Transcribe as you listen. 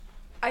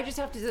I just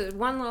have to do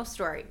one little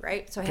story,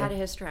 right? So I had a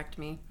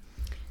hysterectomy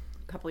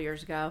a couple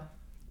years ago.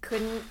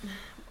 Couldn't,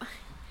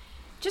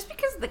 just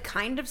because of the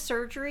kind of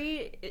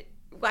surgery,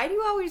 why do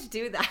you always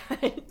do that? I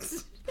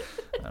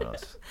don't know.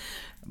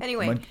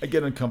 Anyway. I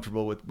get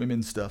uncomfortable with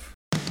women's stuff.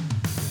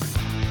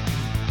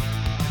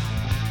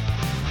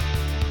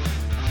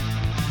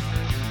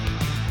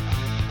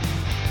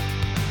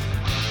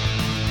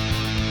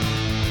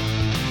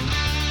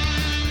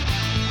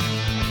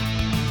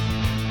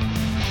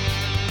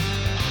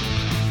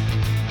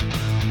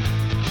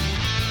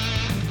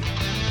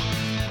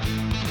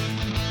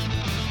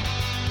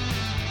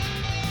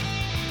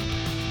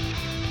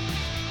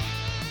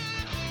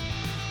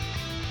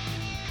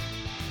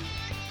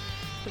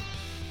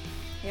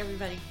 Hey,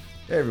 everybody.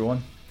 Hey,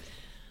 everyone.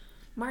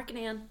 Mark and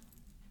Ann.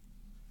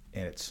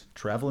 And it's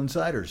Travel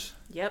Insiders.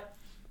 Yep.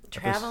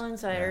 Travel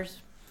Insiders.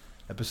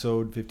 Yeah.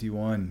 Episode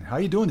 51. How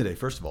are you doing today,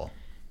 first of all?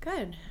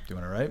 Good.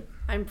 Doing all right?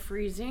 I'm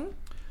freezing.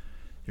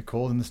 You're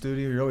cold in the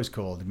studio? You're always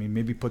cold. I mean,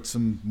 maybe put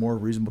some more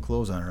reasonable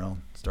clothes on, or I'll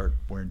start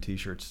wearing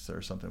T-shirts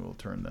or something. We'll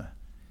turn the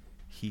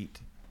heat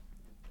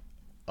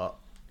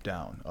up,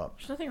 down, up.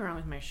 There's nothing wrong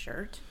with my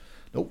shirt.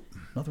 Nope.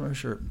 Nothing wrong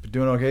with your shirt.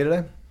 Doing okay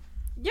today?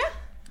 Yeah.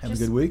 Having a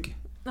good week?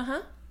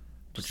 Uh-huh.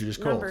 But you're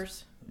just cold.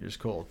 Numbers. You're just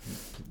cold.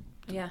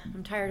 Yeah,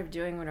 I'm tired of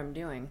doing what I'm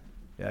doing.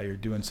 Yeah, you're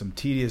doing some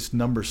tedious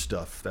number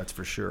stuff, that's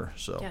for sure.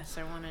 So, Yes,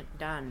 I want it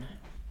done.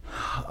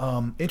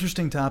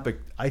 interesting topic,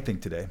 I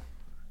think, today.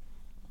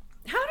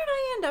 How did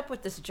I end up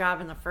with this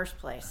job in the first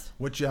place?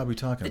 What job are we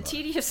talking The about?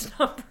 tedious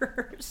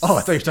numbers. Oh,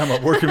 I thought you were talking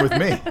about working with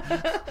me.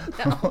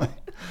 No.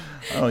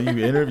 Oh,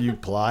 you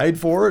applied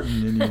for it,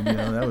 and you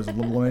know that was a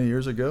little many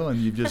years ago, and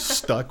you've just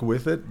stuck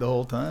with it the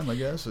whole time, I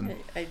guess. And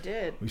I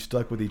did. we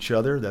stuck with each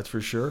other, that's for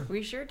sure.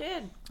 We sure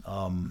did.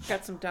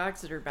 Got some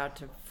dogs that are about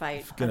to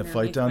fight. Gonna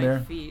fight down my there?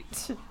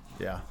 Feet.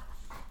 Yeah.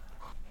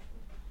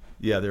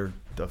 Yeah,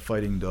 the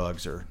fighting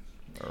dogs are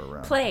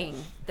around. Playing.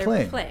 They're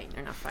Playing.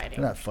 They're not fighting.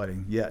 They're not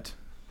fighting yet.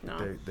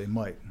 No. They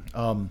might.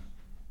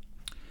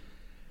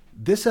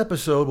 This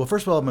episode, well,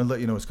 first of all, I'm going to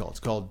let you know what it's called. It's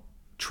called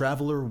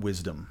Traveler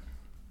Wisdom.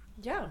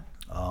 Yeah.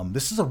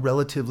 This is a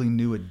relatively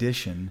new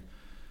addition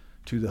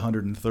to the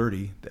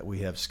 130 that we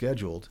have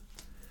scheduled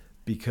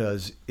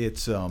because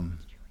it's something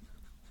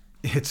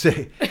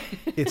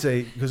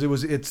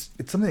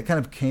that kind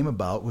of came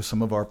about with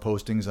some of our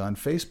postings on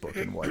Facebook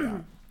and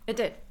whatnot. It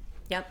did.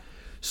 Yep.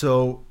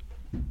 So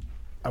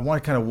I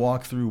want to kind of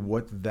walk through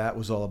what that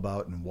was all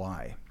about and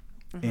why.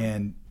 Mm-hmm.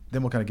 And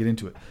then we'll kind of get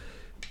into it.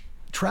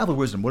 Traveler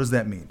wisdom, what does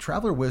that mean?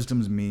 Traveler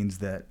wisdom means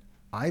that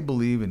I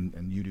believe,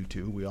 and you do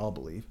too, we all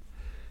believe,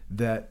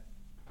 that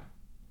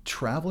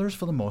travelers,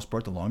 for the most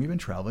part, the longer you've been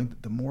traveling,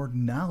 the more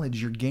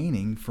knowledge you're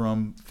gaining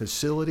from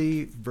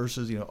facility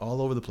versus,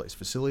 all over the place.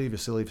 Facility.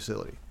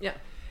 Yeah.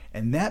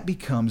 And that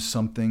becomes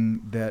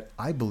something that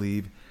I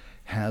believe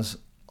has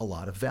a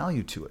lot of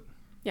value to it.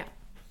 Yeah.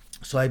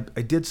 So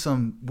we did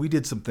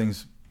some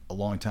things a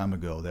long time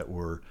ago that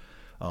were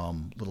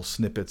little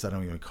snippets, I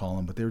don't even call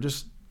them, but they were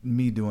just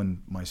me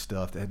doing my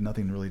stuff that had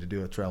nothing really to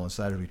do with Travel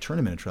Insider. We turned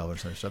them into Travel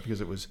Insider stuff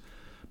because it was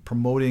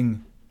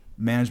promoting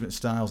management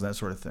styles, that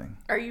sort of thing.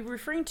 Are you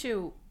referring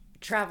to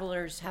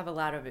travelers have a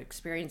lot of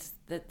experience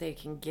that they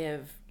can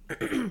give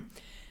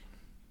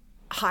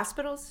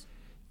hospitals?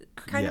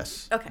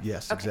 Yes. Okay.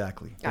 Yes, okay.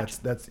 exactly.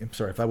 Gotcha. That's. I'm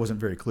sorry if I wasn't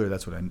very clear.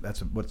 That's what I'm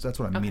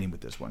meaning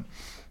with this one.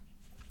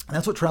 And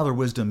that's what traveler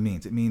wisdom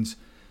means. It means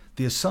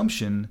the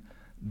assumption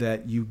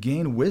that you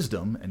gain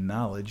wisdom and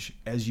knowledge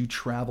as you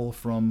travel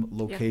from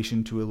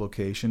location to a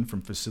location,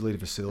 from facility to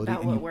facility,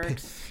 About and what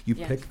works. you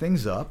pick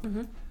things up,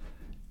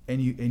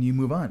 and you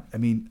move on. I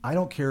mean, I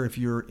don't care if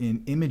you're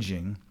in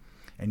imaging,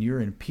 and you're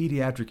in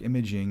pediatric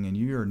imaging, and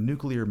you're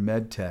nuclear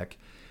med tech,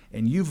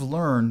 and you've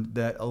learned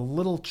that a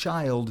little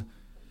child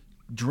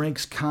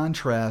drinks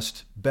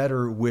contrast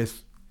better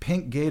with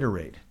pink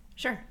Gatorade.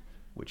 Sure.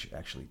 Which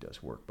actually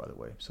does work, by the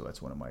way. So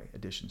that's one of my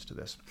additions to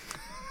this.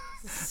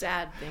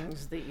 Sad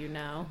things that you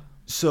know.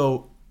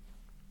 So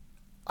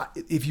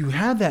if you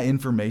have that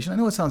information, I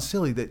know it sounds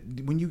silly that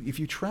if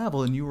you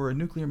travel and you were a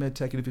nuclear med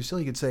tech in a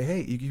facility, you could say,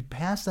 hey, you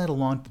pass that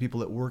along to the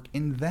people that work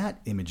in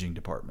that imaging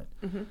department.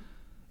 Mm-hmm.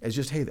 As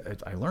just, hey,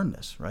 I learned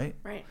this, right?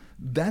 Right.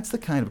 That's the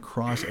kind of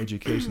cross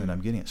education that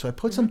I'm getting at. So I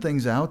put some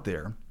things out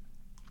there,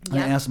 and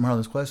I asked them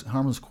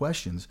harmless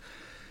questions,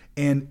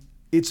 and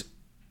it's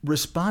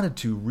responded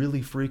to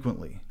really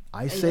frequently.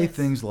 I say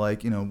things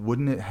like,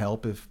 wouldn't it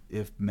help if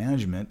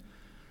management,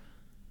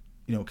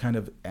 kind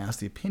of asked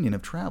the opinion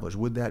of travelers?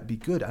 Would that be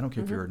good? I don't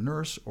care if you're a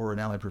nurse or an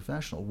allied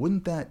professional.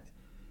 Wouldn't that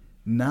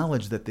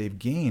knowledge that they've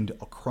gained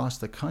across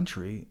the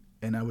country,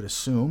 and I would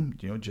assume,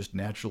 just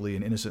naturally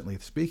and innocently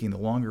speaking, the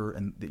longer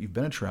that you've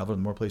been a traveler,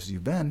 the more places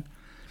you've been,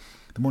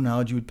 the more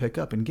knowledge you would pick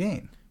up and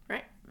gain.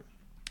 Right.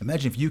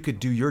 Imagine if you could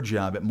do your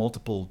job at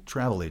multiple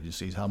travel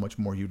agencies, how much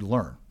more you'd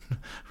learn,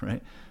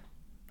 right?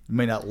 You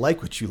may not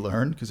like what you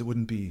learned because it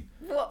wouldn't be.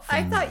 Well,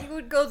 I thought you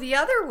would go the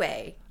other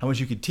way. How much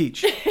you could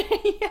teach.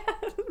 Yeah,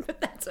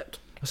 but that's okay.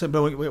 I said,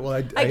 but wait, well, I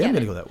am going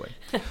to go that way.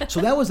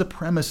 So that was the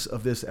premise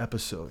of this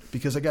episode,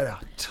 because I got a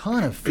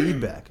ton of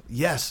feedback.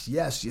 Yes.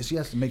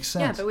 It makes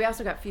sense. Yeah, but we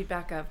also got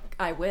feedback of,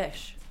 I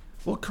wish.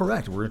 Well,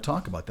 correct. We're going to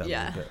talk about that a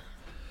little bit.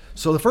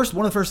 So one of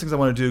the first things I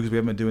want to do, because we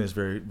haven't been doing this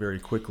very, very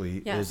quickly,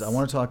 is I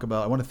want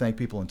to thank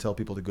people and tell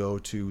people to go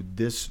to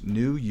this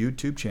new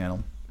YouTube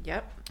channel.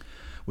 Yep.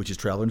 Which is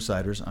Traveler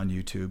Insiders on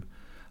YouTube.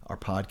 Our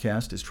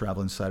podcast is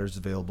Travel Insiders,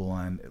 available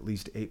on at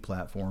least 8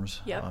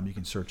 platforms. Yep. You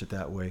can search it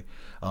that way.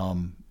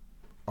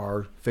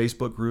 Our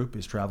Facebook group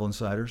is Travel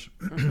Insiders.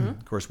 Mm-hmm.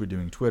 Of course, we're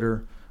doing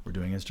Twitter, we're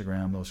doing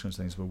Instagram, those kinds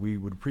of things. But we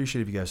would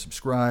appreciate if you guys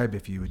subscribe,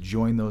 if you would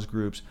join those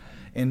groups,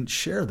 and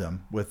share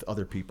them with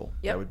other people.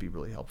 Yep. That would be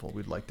really helpful.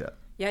 We'd like that.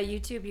 Yeah,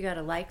 YouTube, you got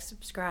to like,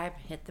 subscribe,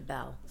 hit the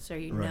bell so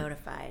you're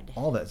notified.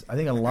 All that. I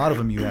think a lot of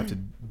them you have to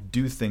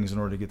do things in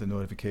order to get the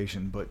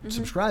notification. But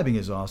subscribing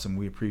is awesome.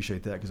 We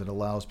appreciate that because it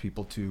allows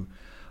people to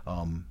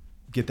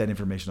get that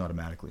information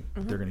automatically.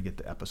 They're going to get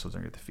the episodes,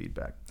 they're going to get the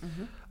feedback.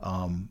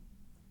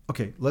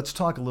 Okay, let's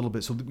talk a little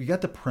bit. So we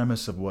got the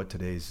premise of what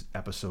today's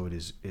episode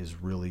is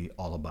really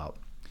all about.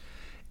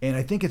 And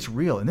I think it's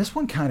real. And this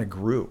one kind of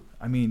grew.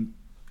 I mean,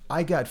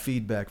 I got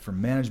feedback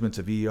from managements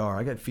of ER.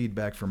 I got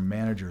feedback from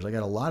managers. I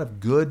got a lot of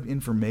good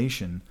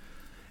information.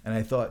 And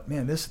I thought,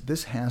 man,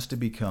 this has to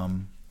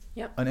become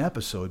an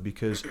episode,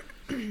 because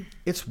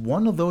it's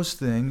one of those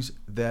things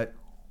that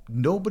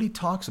nobody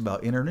talks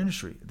about in our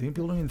industry.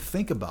 People don't even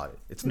think about it.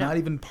 It's not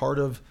even part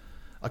of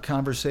a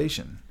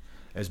conversation.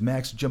 As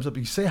Max jumps up,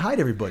 you say hi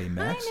to everybody,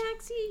 Max. Hi,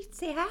 Maxie.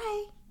 Say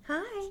hi.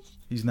 Hi.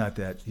 He's not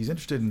that. He's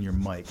interested in your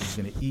mic. He's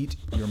going to eat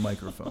your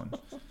microphone.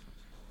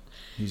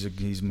 He's a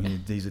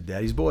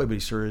daddy's boy, but he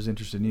sure is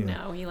interested in you.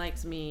 No, he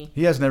likes me.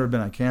 He has never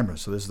been on camera,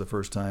 so this is the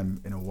first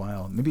time in a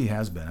while. Maybe he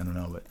has been. I don't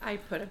know, but I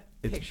put a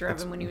picture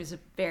of him when he was a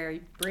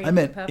very brave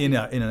puppy. in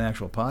an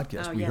actual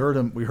podcast. We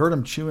heard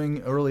him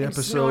chewing early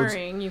episodes.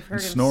 Snoring. You've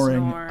heard him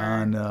snoring snore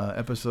on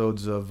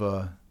episodes of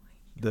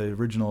the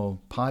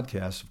original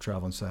podcast of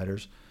Travel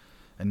Insiders,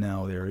 and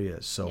now there he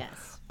is. So,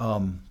 yes.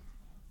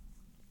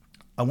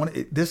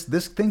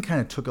 This thing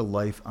kind of took a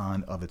life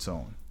on of its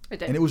own. It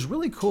did. And it was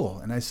really cool.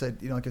 And I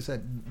said, like I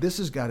said, this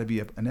has got to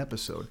be an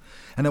episode.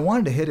 And I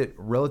wanted to hit it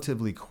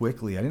relatively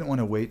quickly. I didn't want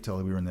to wait till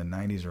we were in the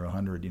 90s or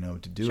 100,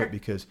 to do it,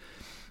 because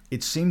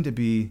it seemed to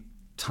be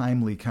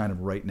timely kind of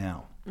right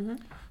now. Mm-hmm.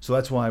 So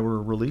that's why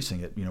we're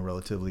releasing it,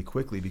 relatively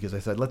quickly, because I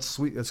said, let's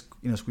squeeze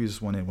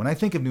this one in. When I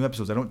think of new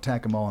episodes, I don't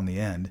tack them all in the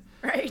end.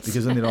 Right.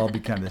 Because then they'd all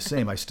be kind of the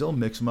same. I still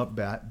mix them up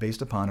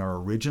based upon our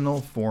original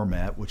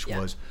format, which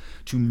was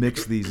to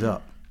mix these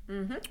up.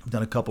 Mm-hmm. I've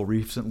done a couple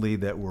recently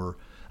that were,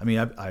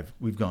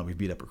 we've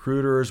beat up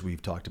recruiters.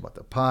 We've talked about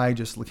the pie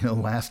just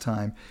last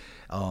time.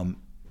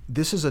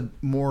 This is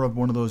more of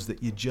one of those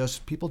that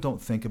people don't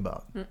think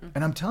about. Mm-mm.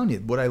 And I'm telling you,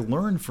 what I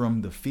learned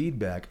from the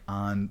feedback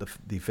on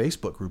the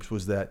Facebook groups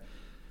was that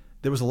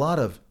there was a lot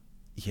of,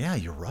 yeah,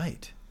 you're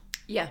right.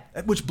 Yeah.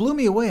 Which blew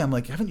me away. I'm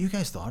like, haven't you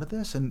guys thought of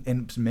this?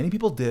 And many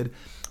people did,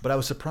 but I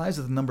was surprised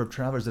at the number of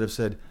travelers that have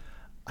said,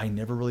 I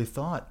never really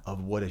thought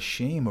of what a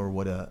shame or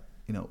what a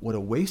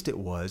waste it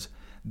was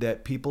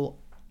that people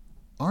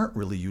aren't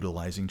really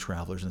utilizing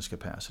travelers in this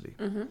capacity.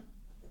 Mm-hmm.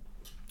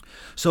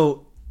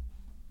 So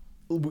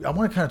I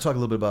want to kind of talk a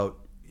little bit about,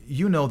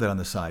 that on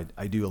the side,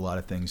 I do a lot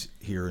of things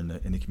here in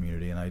the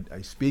community, and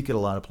I speak at a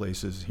lot of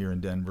places here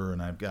in Denver,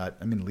 and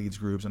I'm in leads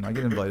groups, and I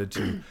get invited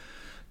to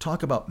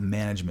talk about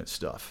management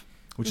stuff,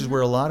 which is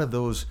where a lot of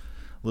those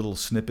little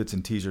snippets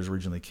and teasers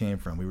originally came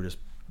from.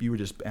 You were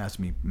just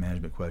asking me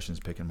management questions,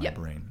 picking my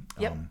brain.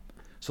 Yep.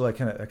 So that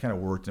kind of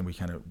worked, and we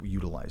kind of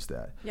utilized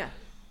that. Yeah.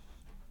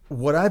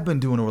 What I've been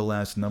doing over the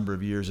last number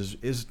of years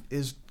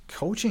is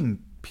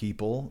coaching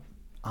people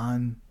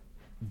on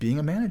being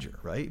a manager,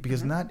 right?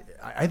 Because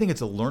I think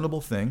it's a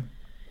learnable thing.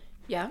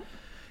 Yeah.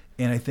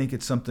 And I think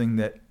it's something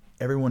that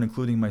everyone,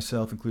 including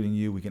myself, including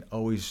you,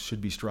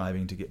 should be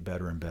striving to get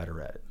better and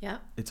better at. Yeah.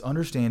 It's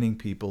understanding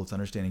people, it's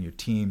understanding your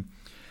team,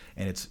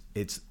 and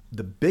it's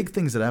the big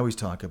things that I always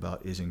talk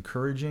about is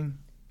encouraging,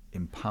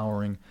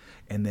 empowering,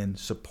 and then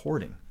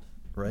supporting,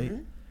 right?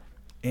 Mm-hmm.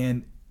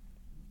 And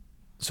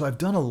so I've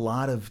done a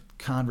lot of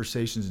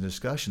conversations and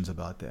discussions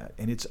about that,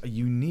 and it's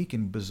unique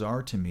and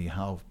bizarre to me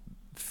how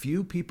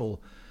few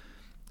people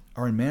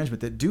are in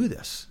management that do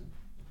this.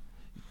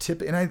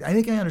 And I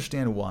think I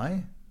understand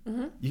why.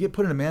 Mm-hmm. You get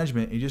put into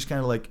management, and you're just kind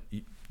of like,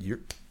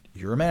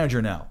 you're a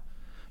manager now.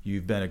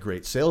 You've been a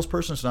great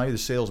salesperson, so now you're the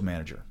sales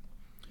manager.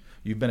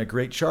 You've been a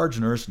great charge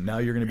nurse, now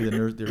you're going to be the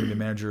nurse. You're going to be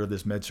the manager of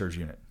this med-surg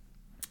unit.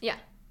 Yeah.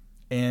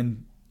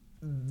 And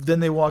then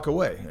they walk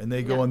away, and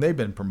they go and they've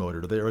been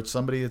promoted, or it's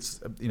somebody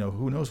that's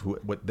who knows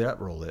what that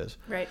role is.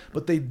 Right.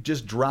 But they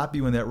just drop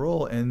you in that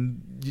role,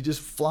 and you just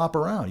flop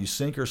around. You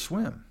sink or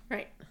swim.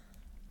 Right.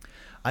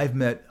 I've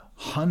met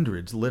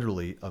hundreds,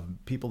 literally, of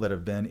people that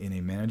have been in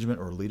a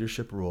management or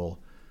leadership role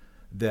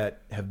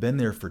that have been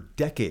there for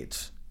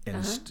decades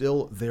and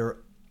still there.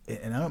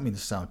 And I don't mean to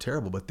sound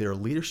terrible, but their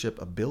leadership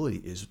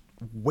ability is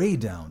way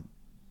down,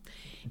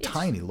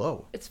 tiny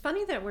low. It's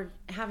funny that we're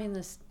having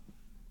this.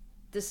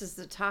 This is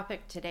the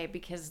topic today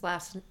because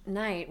last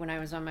night when I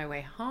was on my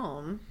way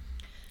home,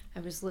 I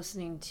was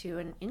listening to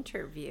an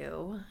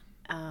interview,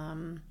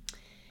 and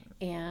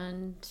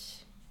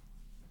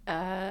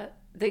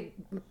the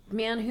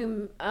man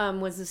who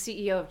was the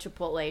CEO of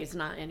Chipotle is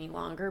not any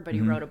longer, but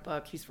he wrote a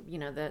book. He's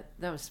that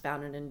was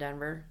founded in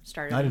Denver.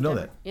 Started. I didn't know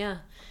Denver. that. Yeah,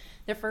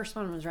 their first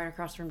one was right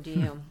across from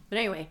DU. But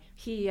anyway,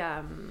 he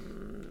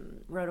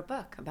wrote a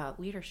book about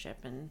leadership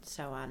and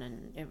so on,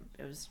 and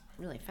it was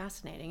really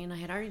fascinating. And I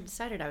had already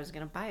decided I was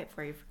going to buy it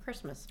for you for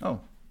Christmas. Oh,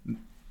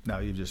 now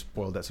you just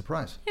spoiled that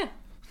surprise. Yeah.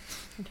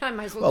 I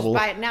might as well just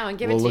buy it now and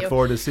give it to you. We'll look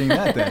forward to seeing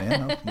that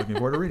then. I'm looking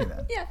forward to reading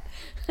that. Yeah.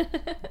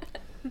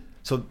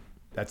 So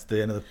that's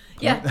the end of the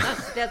point? Yeah,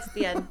 that's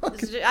the end.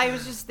 I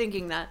was just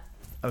thinking that.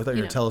 I thought you were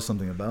going to tell us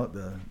something about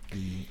the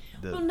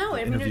well, no,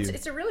 the I mean, interview.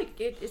 it's a really,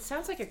 it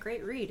sounds like a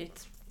great read.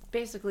 It's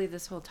basically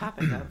this whole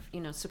topic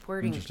of,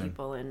 supporting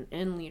people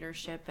in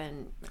leadership,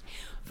 and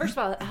first of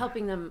all,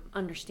 helping them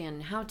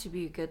understand how to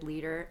be a good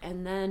leader,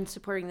 and then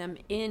supporting them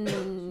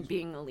in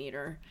being a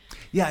leader.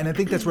 Yeah, and I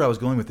think that's where I was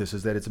going with this,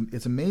 is that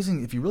it's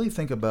amazing if you really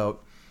think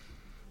about,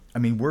 I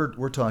mean,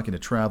 we're talking to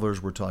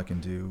travelers, we're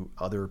talking to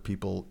other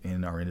people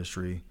in our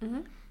industry.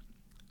 Mm-hmm.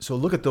 So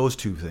look at those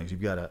two things.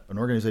 You've got an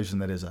organization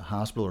that is a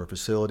hospital or a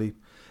facility,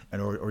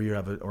 or you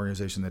have an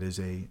organization that is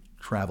a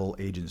travel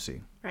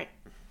agency. Right.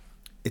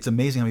 It's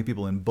amazing how many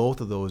people in both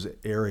of those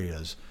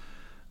areas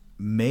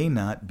may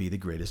not be the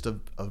greatest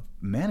of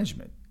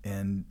management,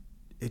 and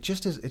it's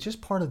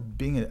just part of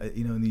being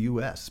in the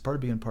U.S. It's part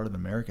of being part of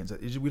Americans.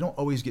 We don't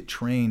always get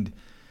trained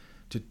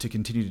to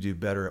continue to do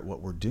better at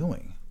what we're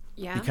doing.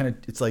 Yeah.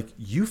 It's like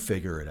you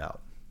figure it out.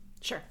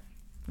 Sure.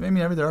 I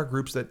mean, there are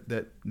groups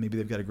that maybe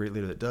they've got a great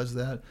leader that does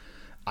that.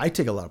 I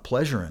take a lot of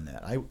pleasure in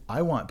that.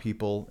 I want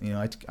people,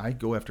 I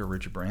go after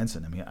Richard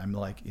Branson. I mean, I'm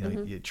like,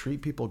 you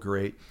treat people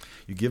great.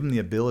 You give them the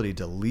ability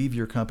to leave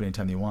your company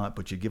anytime they want,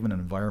 but you give them an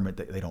environment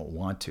that they don't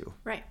want to.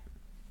 Right.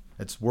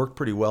 It's worked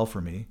pretty well for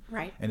me.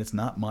 Right. And it's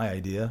not my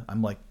idea.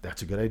 I'm like,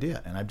 that's a good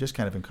idea. And I've just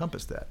kind of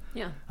encompassed that.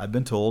 Yeah. I've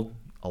been told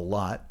a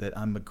lot that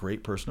I'm a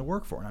great person to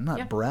work for. And I'm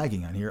not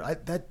bragging on here.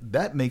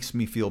 That makes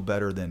me feel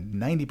better than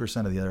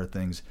 90% of the other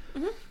things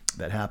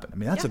that happen. I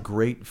mean, that's a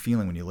great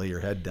feeling when you lay your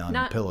head down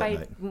on the pillow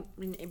at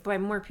night. By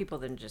more people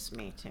than just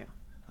me, too.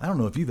 I don't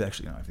know if you've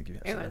actually. No, I think you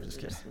have. It wasn't was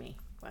just me.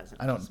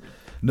 I don't.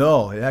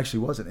 No, it actually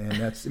wasn't, and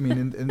that's. I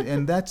mean,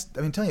 and that's.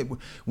 I mean, tell you,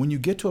 when you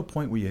get to a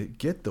point where you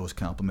get those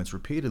compliments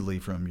repeatedly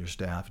from your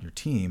staff and your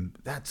team,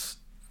 that's,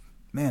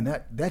 man,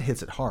 that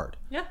hits it hard.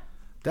 Yeah.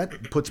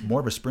 That puts more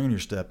of a spring in your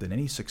step than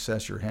any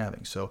success you're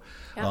having. So,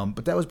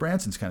 but that was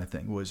Branson's kind of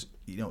thing. Was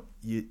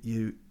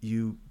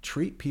you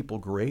treat people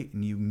great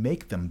and you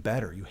make them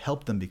better. You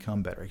help them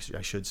become better,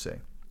 I should say.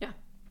 Yeah.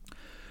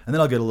 And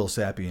then I'll get a little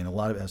sappy, and a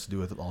lot of it has to do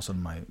with also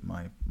my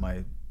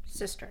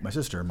sister. My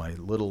sister, my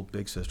little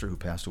big sister, who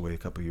passed away a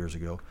couple of years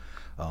ago,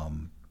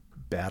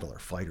 battler,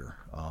 fighter.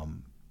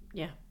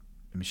 Yeah.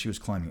 I mean, she was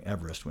climbing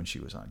Everest when she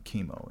was on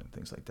chemo and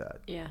things like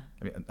that. Yeah.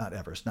 I mean, not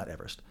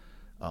Everest.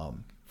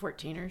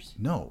 14ers.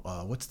 No,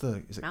 what's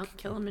the? Is it Mount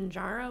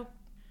Kilimanjaro?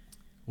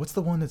 What's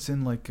the one that's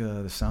in like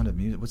The Sound of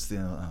Music? What's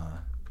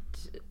the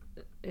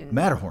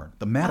Matterhorn?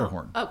 The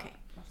Matterhorn. Oh, okay.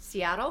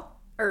 Seattle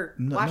or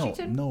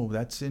Washington? No,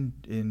 that's in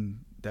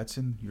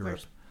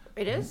Europe.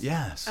 It is?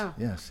 Yes. Oh.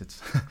 Yes,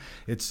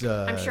 it's.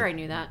 I'm sure I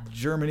knew that.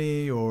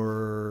 Germany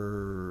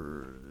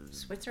or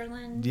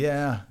Switzerland.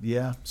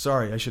 Yeah.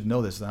 Sorry, I should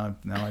know this. Now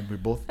we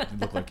both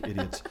look like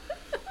idiots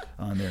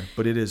on there,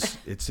 but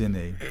it's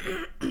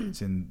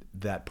in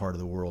that part of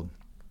the world.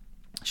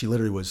 She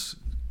literally was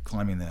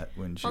climbing that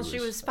when she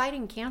was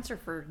fighting cancer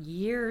for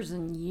years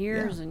and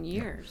years and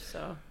years.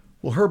 So.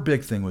 Well, her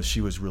big thing was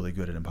she was really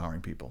good at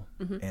empowering people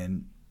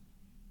and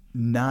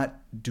not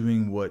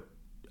doing what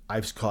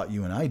I've caught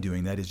you and I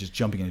doing, that is just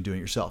jumping in and doing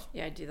it yourself.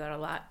 Yeah, I do that a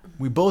lot.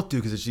 We both do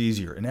because it's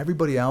easier, and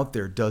everybody out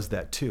there does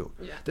that too.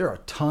 Yeah. There are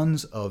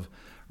tons of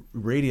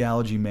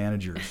radiology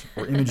managers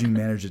or imaging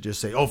managers that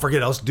just say, "Oh,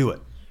 forget it, let's do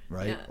it,"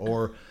 right? Yeah.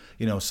 Or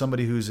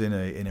somebody who's in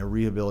a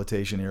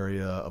rehabilitation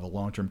area of a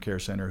long-term care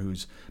center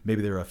who's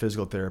maybe they're a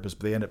physical therapist,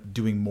 but they end up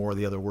doing more of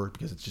the other work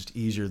because it's just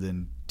easier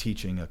than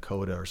teaching a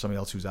CODA or somebody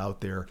else who's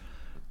out there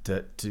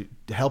to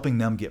helping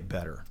them get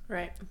better.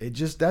 Right.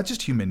 That's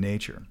just human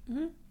nature.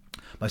 Mm-hmm.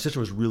 My sister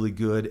was really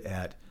good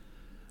at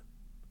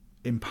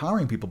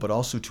empowering people, but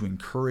also to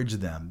encourage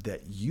them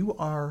that you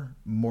are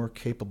more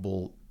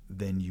capable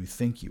than you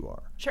think you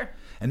are. Sure.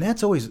 And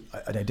that's always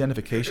an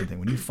identification thing.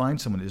 When you find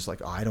someone who's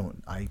like, I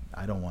don't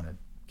want to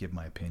give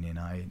my opinion.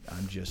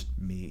 I'm just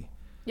me.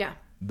 Yeah.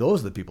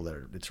 Those are the people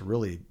it's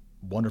really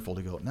wonderful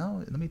to go,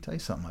 no, let me tell you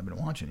something. I've been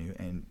watching you,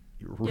 and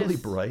you're really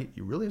bright.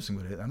 You really have some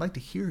good ideas. I'd like to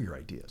hear your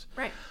ideas.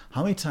 Right.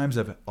 How many times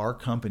have our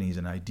companies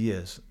and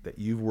ideas that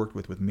you've worked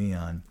with me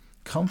on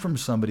come from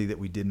somebody that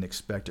we didn't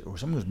expect, or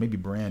someone who's maybe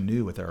brand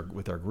new with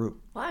our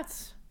group?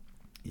 Lots.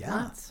 Yeah.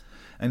 Lots.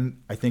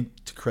 And I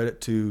think to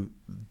credit to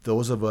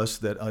those of us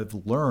that have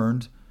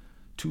learned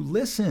to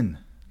listen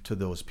to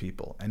those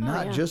people and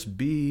not just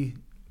be,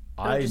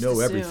 I know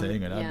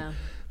everything. And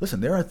listen,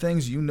 there are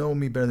things, you know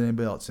me better than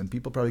anybody else, and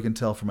people probably can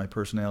tell from my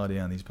personality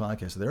on these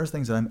podcasts. There are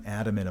things that I'm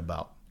adamant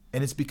about.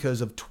 And it's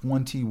because of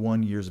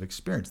 21 years of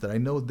experience that I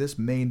know this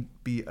may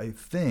be a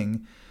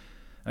thing.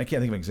 I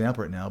can't think of an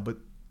example right now, but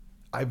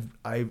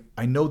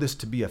I know this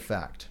to be a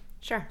fact.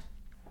 Sure.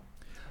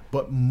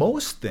 But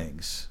most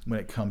things, when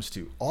it comes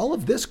to all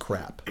of this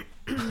crap,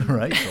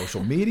 right?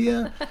 Social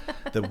media,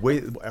 the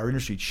way our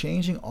industry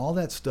changing, all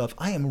that stuff,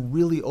 I am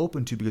really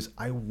open to, because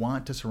I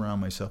want to surround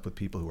myself with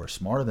people who are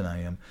smarter than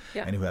I am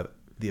and who have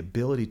the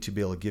ability to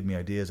be able to give me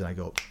ideas. And I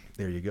go,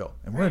 there you go.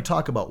 And we're going to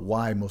talk about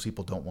why most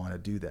people don't want to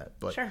do that.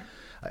 But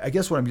I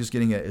guess what I'm just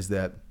getting at is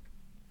that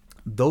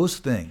those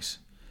things,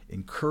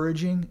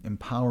 encouraging,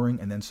 empowering,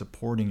 and then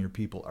supporting your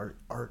people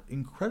are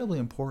incredibly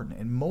important.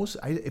 And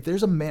if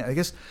there's a man, I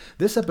guess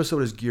this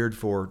episode is geared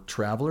for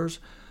travelers,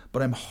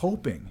 but I'm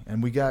hoping,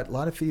 and we got a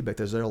lot of feedback,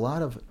 there are a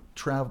lot of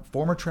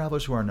former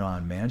travelers who are now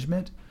in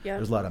management. Yeah.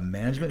 There's a lot of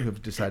management who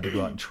have decided to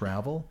go out and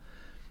travel.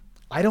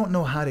 I don't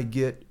know how to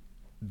get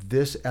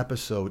this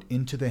episode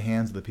into the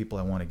hands of the people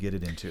I want to get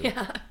it into.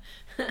 Yeah.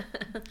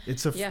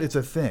 It's a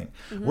thing.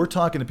 Mm-hmm. We're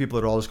talking to people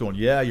that are all just going,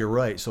 yeah, you're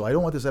right. So I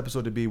don't want this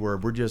episode to be where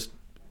we're just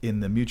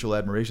in the mutual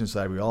admiration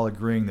side, we all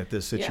agreeing that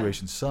this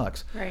situation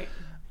sucks. Right.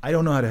 I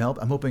don't know how to help.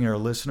 I'm hoping our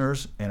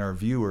listeners and our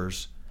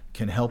viewers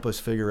can help us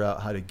figure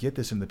out how to get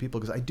this into people,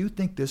 because I do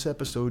think this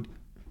episode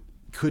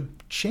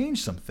could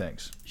change some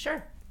things.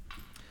 Sure.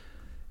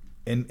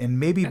 And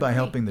maybe by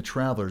helping the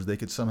travelers, they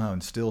could somehow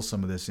instill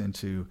some of this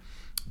into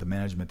the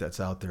management that's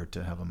out there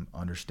to have them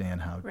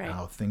understand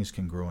how things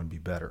can grow and be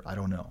better. I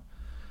don't know.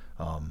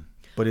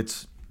 But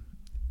it's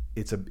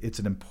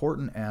an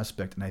important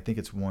aspect, and I think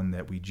it's one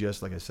that we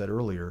just, like I said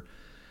earlier,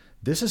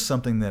 this is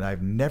something that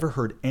I've never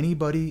heard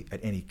anybody at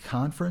any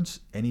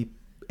conference, any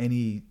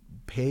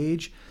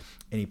page,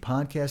 any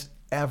podcast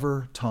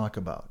ever talk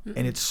about. Mm-mm.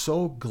 And it's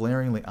so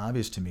glaringly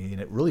obvious to me,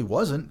 and it really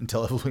wasn't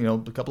until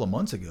a couple of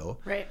months ago.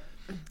 Right.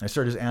 I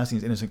started just asking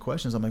these innocent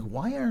questions. I'm like,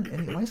 why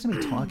is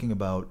somebody talking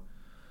about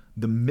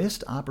the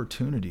missed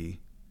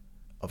opportunity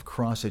of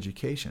cross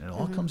education? It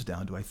all comes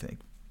down to, I think,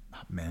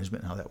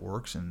 management and how that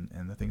works, and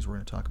the things we're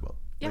going to talk about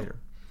later.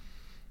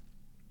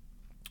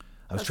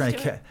 I was trying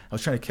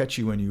to catch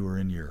you when you were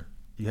in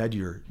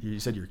you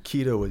said your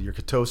keto with your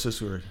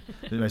ketosis, or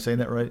am I saying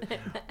that right?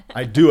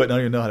 I do it. I don't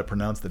even know how to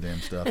pronounce the damn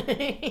stuff.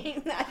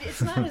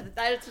 It's not.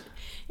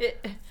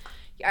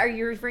 Are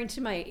you referring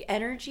to my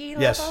energy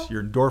level? Yes,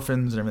 your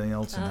endorphins and everything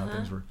else, and how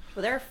things were.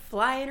 Well, they're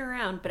flying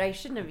around, but I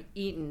shouldn't have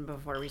eaten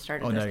before we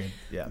started this. No,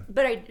 yeah.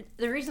 But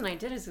the reason I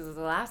did is because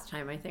the last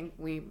time I think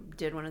we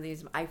did one of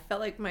these, I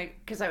felt like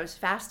because I was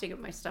fasting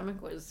and my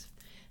stomach was.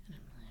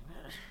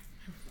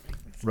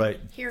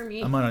 Right. Hear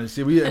me. I'm on.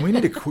 See, we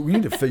need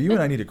to. You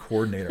and I need to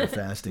coordinate our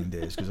fasting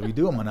days, because we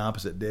do them on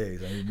opposite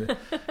days.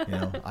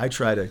 I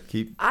try to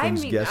keep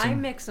things guessing. I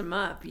mix them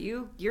up.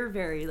 You're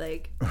very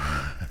like.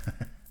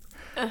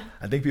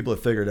 I think people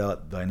have figured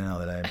out by now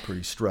that I am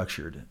pretty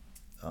structured.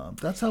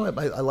 That's how I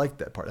like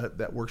that part.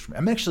 That works for me.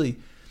 I'm actually.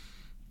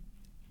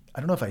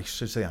 I don't know if I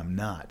should say I'm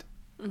not.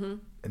 Mm-hmm.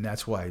 And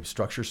that's why I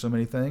structure so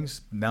many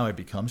things. Now I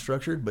become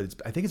structured, but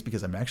I think it's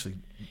because I'm actually.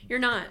 You're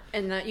not,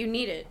 and that you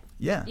need it.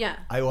 Yeah. Yeah.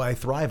 I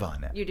thrive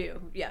on that. You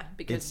do, yeah,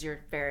 because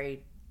you're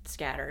very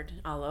scattered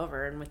all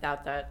over, and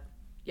without that,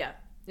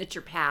 it's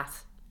your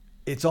path.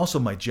 It's also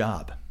my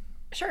job.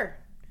 Sure.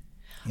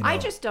 I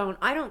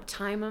don't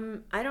time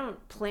them. I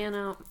don't plan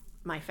out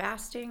my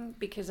fasting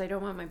because I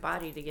don't want my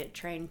body to get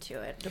trained to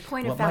it. The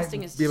point of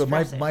fasting is to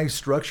but my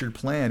structured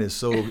plan is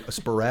so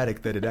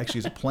sporadic that it actually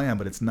is a plan,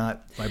 but it's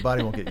not. My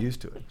body won't get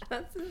used to it.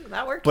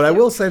 That works. But too. I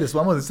will say this.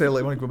 Well, I'm going to say. I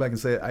want to go back and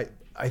say it.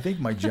 I think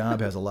my job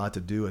has a lot to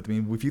do with. I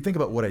mean, if you think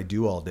about what I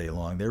do all day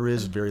long, there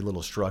is very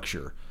little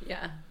structure.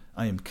 Yeah.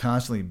 I am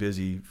constantly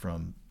busy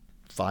from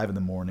 5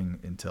 a.m.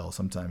 until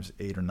sometimes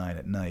 8 or 9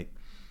 p.m.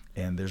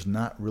 And there's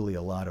not really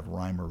a lot of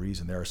rhyme or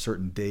reason. There are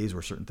certain days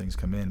where certain things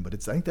come in, but I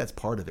think that's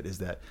part of it, is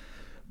that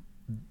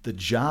the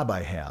job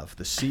I have,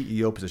 the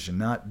CEO position,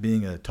 not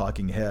being a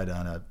talking head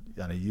on a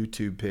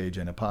YouTube page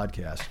and a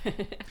podcast,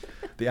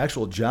 the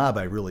actual job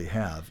I really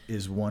have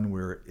is one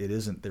where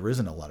there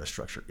isn't a lot of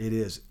structure. It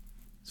is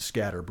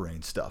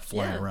scatterbrain stuff,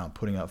 flying around,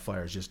 putting out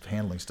fires, just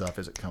handling stuff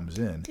as it comes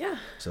in. Yeah.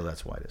 So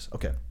that's why it is.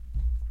 Okay.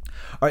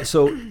 All right.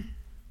 So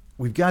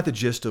we've got the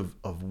gist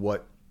of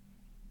what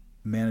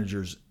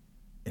managers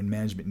and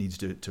management needs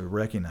to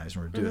recognize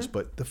and reduce. Mm-hmm.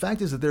 But the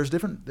fact is that there's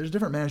different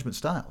management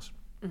styles.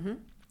 Mm-hmm.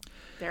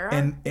 There are.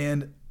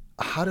 And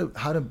how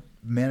do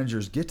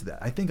managers get to that?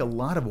 I think a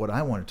lot of what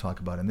I want to talk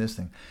about in this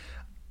thing,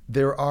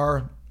 there's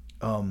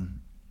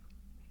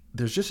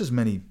just as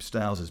many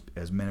styles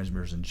as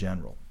managers in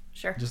general.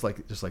 Sure. Just like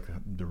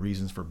the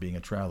reasons for being a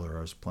traveler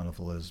are as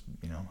plentiful as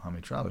how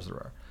many travelers there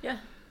are. Yeah.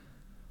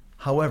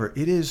 However,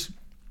 it is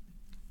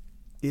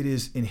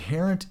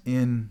inherent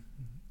in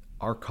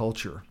our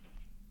culture.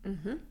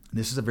 Mm-hmm.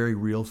 This is a very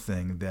real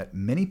thing that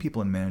many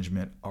people in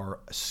management are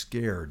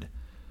scared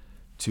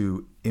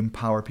to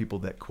empower people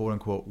that quote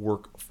unquote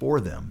work for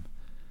them,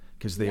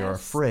 because they are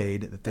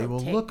afraid that they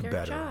will look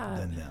better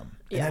than them.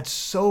 Yeah. And that's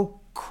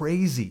so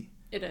crazy.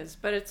 It is,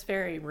 but it's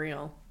very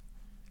real.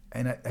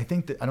 and I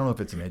think that, I don't know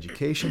if it's an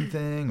education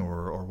thing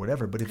or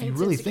whatever, but if you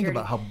really think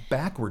about how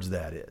backwards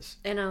that is.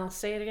 And I'll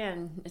say it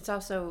again,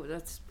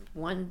 that's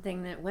one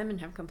thing that women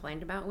have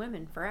complained about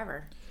women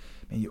forever.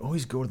 And you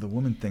always go to the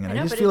woman thing, and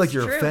I just feel like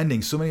you're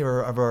offending so many of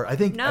our I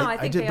think, no, I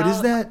think but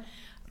is that...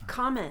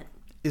 Comment.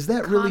 Is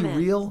that really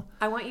real?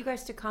 I want you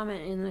guys to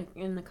comment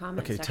in the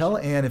comment section. Okay, tell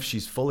Ann if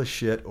she's full of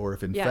shit or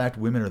if in fact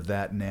women are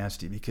that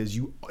nasty, because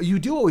you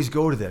do always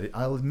go to that.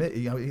 I'll admit.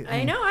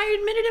 I know. I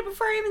admitted it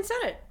before I even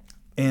said it.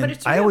 And but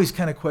it's I always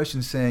kind of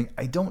question, saying,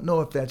 I don't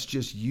know if that's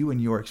just you and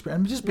your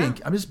experience.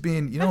 I'm just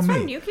being. You know that's me.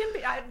 Fine. You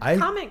can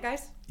comment,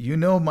 guys. You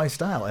know my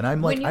style, and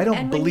I'm like, I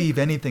don't believe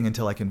anything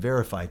until I can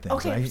verify things.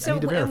 Okay, I need to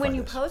verify and when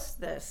you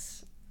post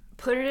this,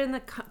 put it in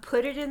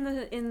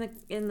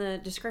the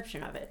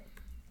description of it.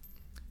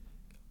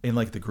 In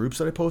like the groups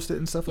that I post it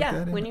and stuff like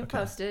that? Yeah, when you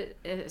post it,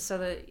 so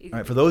that... All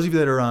right, for those of you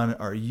that are on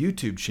our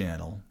YouTube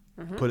channel,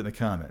 put it in the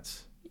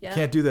comments. Yeah.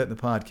 Can't do that in the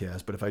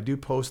podcast, but if I do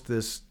post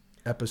this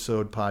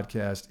episode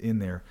podcast in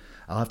there,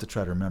 I'll have to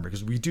try to remember,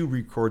 because we do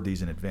record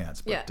these in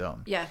advance. But,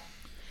 yeah.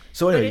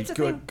 So anyway,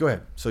 go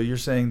ahead. So you're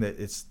saying that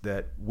it's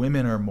that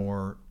women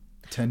are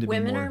tend to be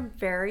more... Women are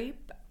very...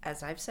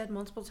 As I've said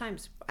multiple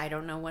times, I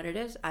don't know what it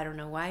is. I don't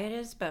know why it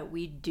is, but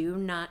we do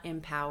not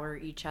empower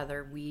each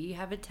other. We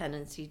have a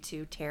tendency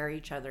to tear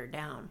each other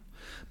down.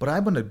 But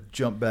I'm going to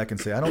jump back and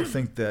say I don't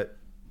think that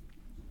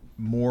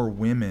more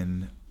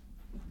women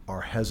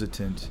are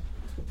hesitant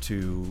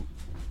to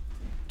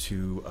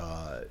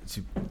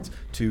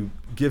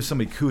give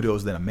somebody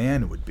kudos than a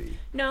man would be.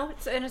 No,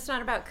 it's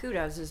not about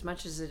kudos as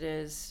much as it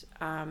is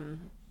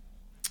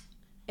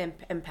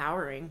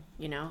empowering,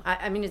 you know.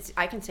 I mean,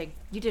 I can say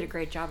you did a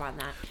great job on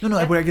that. No,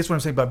 I guess what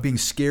I'm saying about being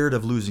scared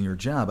of losing your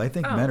job, I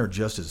think men are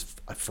just as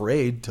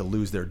afraid to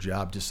lose their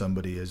job to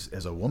somebody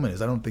as a woman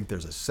is. I don't think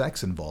there's a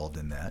sex involved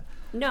in that.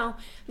 No,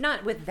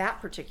 not with that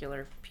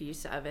particular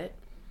piece of it.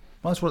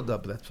 Well,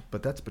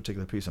 that's a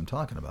particular piece I'm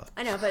talking about.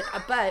 I know,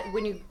 but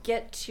when you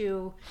get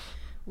to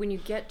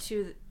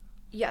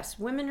yes,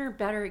 women are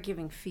better at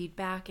giving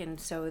feedback, and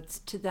so it's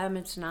to them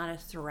it's not a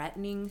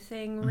threatening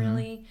thing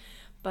really. Mm-hmm.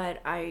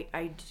 But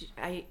I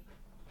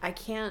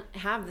can't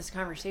have this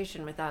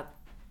conversation without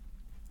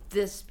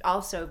this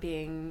also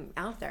being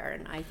out there,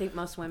 and I think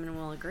most women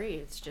will agree.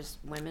 It's just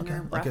women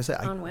are rough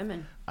on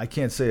women. I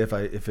can't say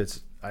if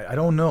it's I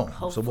don't know.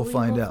 Hopefully so we'll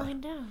find out.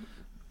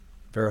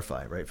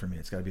 Verify, right? For me,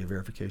 it's got to be a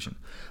verification.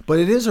 But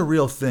it is a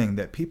real thing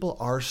that people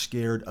are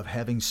scared of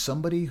having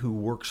somebody who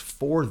works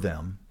for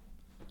them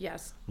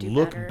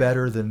look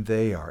better than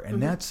they are,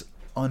 and that's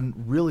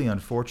really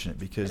unfortunate,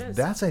 because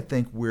that's, I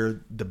think,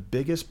 where the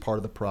biggest part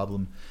of the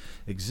problem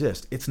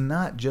exists. It's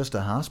not just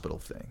a hospital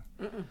thing,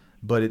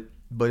 but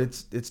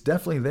it's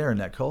definitely there in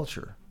that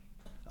culture.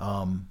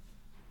 I'm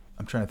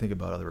trying to think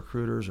about other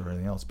recruiters or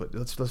anything else, but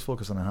let's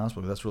focus on the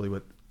hospital. That's really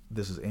what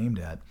this is aimed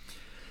at,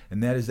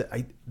 and that is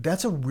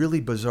that's a really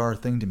bizarre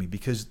thing to me,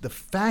 because the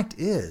fact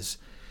is,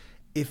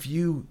 if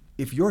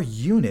your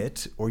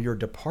unit or your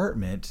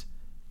department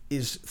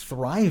is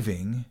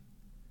thriving,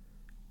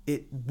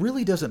 it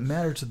really doesn't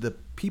matter to the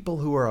people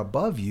who are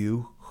above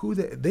you, who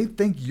they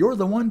think you're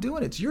the one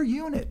doing it. It's your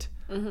unit.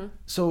 Mm-hmm.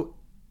 So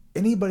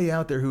anybody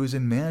out there who is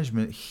in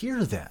management,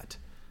 hear that.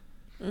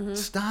 Mm-hmm.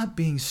 Stop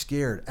being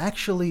scared.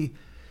 Actually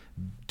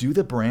do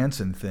the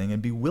Branson thing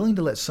and be willing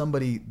to let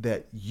somebody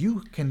that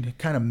you can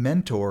kind of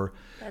mentor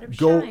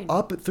go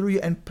up through you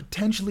and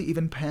potentially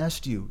even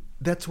past you.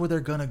 That's where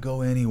they're going to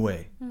go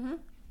anyway. Mm-hmm.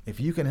 If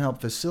you can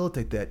help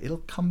facilitate that, it'll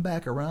come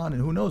back around,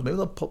 and who knows, maybe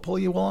they'll pull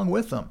you along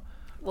with them.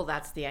 Well,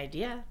 that's the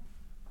idea.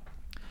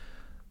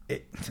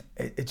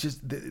 It's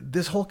just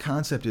this whole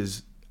concept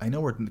is. I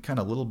know we're kind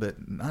of a little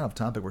bit not off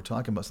topic. We're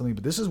talking about something,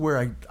 but this is where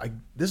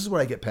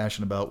I get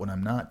passionate about when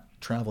I'm not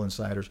Travel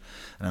Insiders,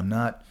 and I'm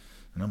not.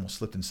 And I almost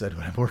slipped and said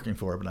what I'm working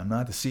for, but I'm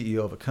not the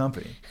CEO of a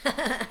company.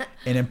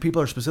 And then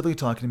people are specifically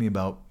talking to me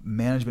about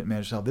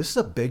management style. This is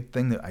a big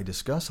thing that I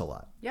discuss a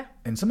lot. Yeah.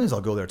 And sometimes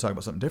I'll go there and talk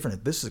about something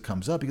different. This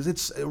comes up because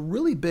it's a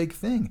really big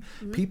thing.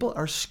 Mm-hmm. People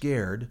are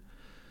scared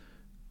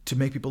to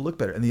make people look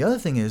better. And the other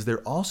thing is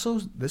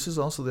this is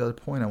also the other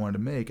point I wanted to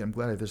make. I'm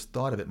glad I just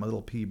thought of it. My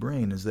little pea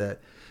brain is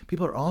that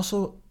people are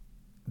also,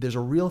 there's a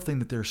real thing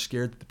that they're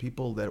scared that the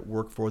people that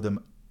work for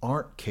them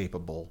aren't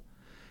capable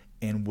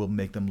and will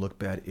make them look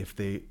bad if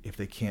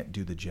they can't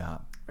do the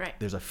job. Right.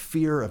 There's a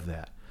fear of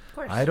that. Of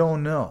course. I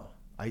don't know.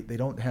 They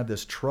don't have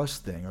this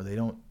trust thing, or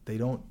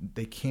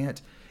they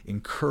can't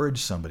encourage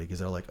somebody because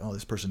they're like, oh,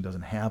 this person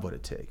doesn't have what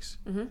it takes.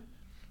 Mm-hmm.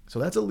 So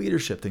that's a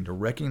leadership thing, to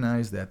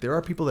recognize that there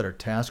are people that are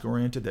task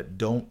oriented that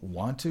don't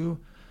want to,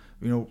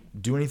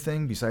 do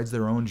anything besides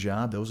their own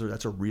job.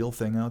 That's a real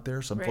thing out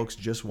there. Some folks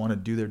just want to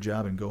do their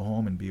job and go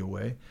home and be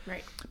away.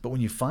 Right. But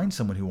when you find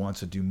someone who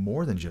wants to do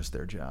more than just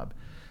their job,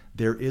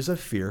 there is a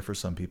fear for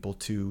some people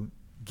to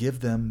give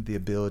them the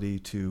ability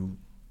to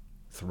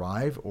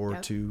thrive or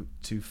to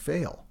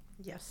fail.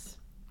 Yes.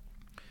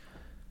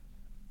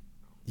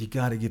 You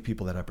got to give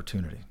people that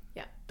opportunity.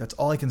 Yeah. That's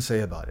all I can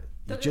say about it.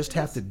 You just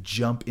have to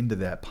jump into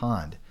that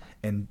pond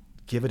and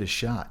give it a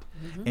shot.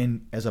 Mm-hmm.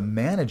 And as a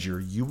manager,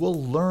 you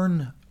will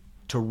learn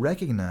to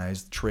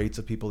recognize traits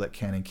of people that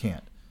can and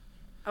can't.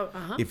 Oh,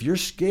 uh-huh. If you're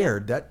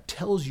scared, that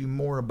tells you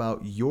more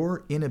about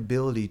your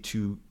inability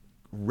to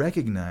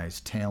recognize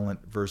talent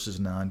versus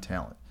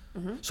non-talent.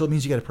 Mm-hmm. So it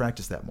means you got to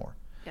practice that more.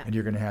 Yeah. And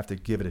you're going to have to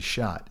give it a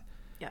shot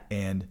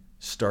and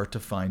start to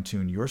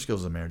fine-tune your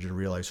skills as a manager to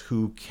realize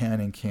who can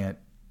and can't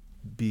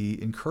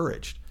be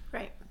encouraged.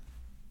 Right.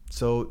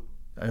 So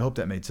I hope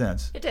that made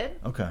sense. It did.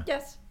 Okay.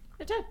 Yes,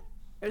 it did.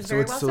 It was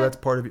very well said. So that's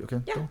part of it.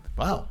 Okay. Yeah. Cool.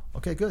 Wow.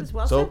 Okay, good. It was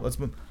well so said. let's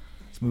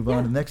move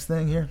on to the next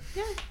thing here.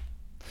 Yeah.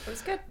 It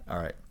was good. All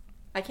right.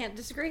 I can't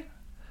disagree.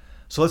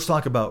 So let's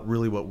talk about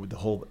really what the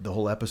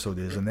whole episode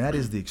is, and that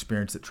is the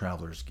experience that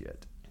travelers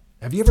get.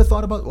 Have you ever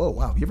thought about? Oh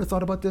wow! Have you ever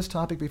thought about this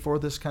topic before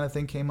this kind of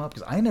thing came up?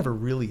 Because I never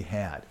really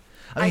had.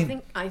 I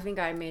think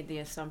I made the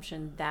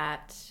assumption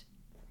that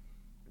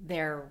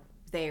it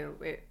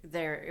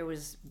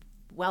was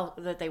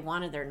that they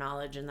wanted their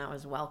knowledge and that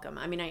was welcome.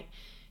 I mean,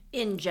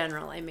 in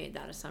general, I made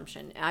that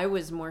assumption. I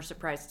was more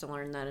surprised to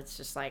learn that it's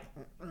just like,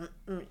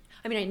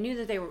 I mean, I knew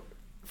that they were,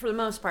 for the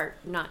most part,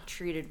 not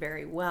treated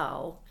very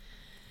well.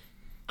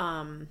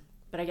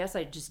 But I guess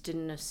I just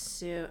didn't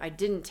assume, I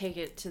didn't take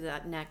it to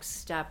that next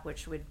step,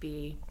 which would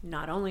be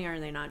not only are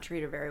they not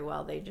treated very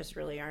well, they just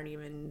really aren't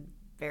even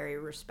very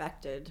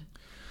respected.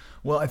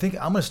 Well, I think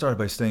I'm going to start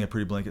by saying a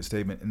pretty blanket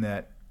statement in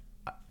that,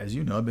 as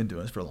you know, I've been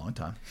doing this for a long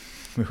time.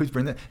 We always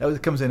bring that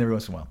comes in every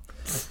once in a while.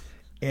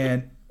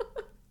 And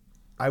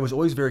I was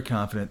always very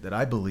confident that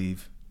I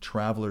believe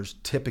travelers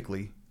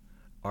typically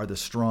are the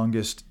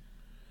strongest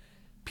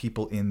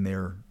people in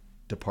their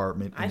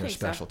department, in their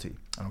specialty. So.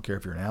 I don't care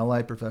if you're an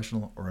allied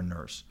professional or a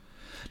nurse.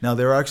 Now,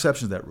 there are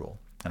exceptions to that rule.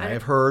 And I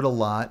have heard a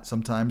lot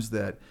sometimes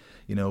that,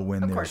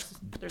 when there's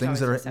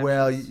things that are,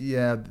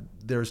 exceptions.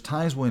 There's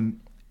times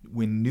when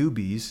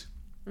newbies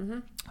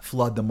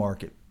flood the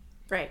market.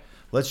 Right.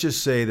 Let's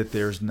just say that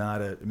there's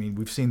not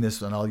we've seen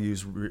this, and I'll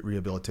use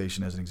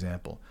rehabilitation as an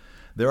example.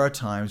 There are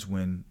times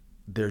when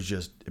there's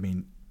just,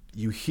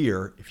 you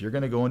hear, if you're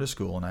going to go into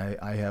school, and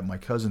I have my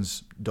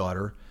cousin's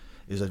daughter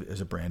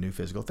is a brand new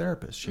physical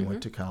therapist. She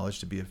went to college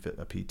to be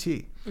a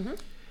PT.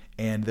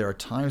 And there are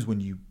times when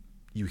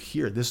you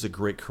hear, this is a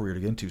great career to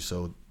get into,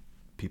 so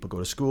people go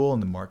to school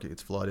and the market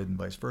gets flooded and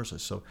vice versa.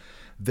 So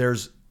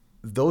there's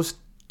those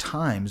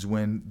times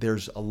when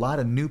there's a lot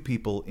of new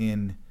people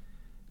in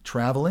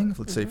traveling.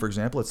 Let's say, for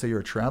example, let's say you're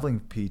a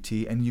traveling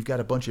PT and you've got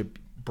a bunch of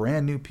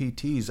brand new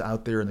PTs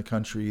out there in the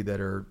country that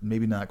are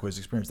maybe not quite as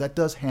experienced. That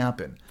does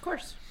happen. Of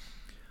course.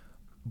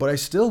 But I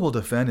still will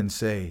defend and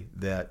say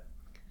that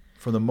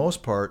for the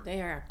most part,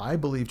 I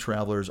believe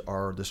travelers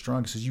are the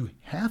strongest, because you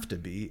have to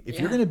be. If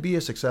you're going to be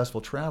a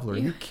successful traveler,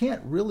 you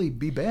can't really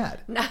be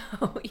bad. No,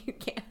 you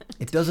can't.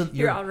 It doesn't.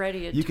 You're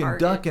already a You target.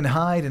 Can duck and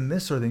hide and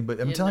this sort of thing, but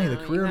I'm telling you,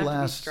 the career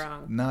lasts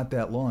not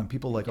that long.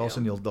 People all of a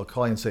sudden they'll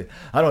call you and say,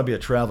 "I don't want to be a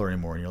traveler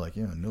anymore," and you're like,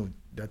 no,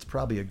 that's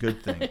probably a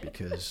good thing,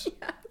 because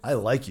I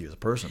like you as a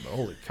person. But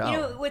holy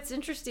cow! What's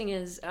interesting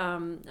is,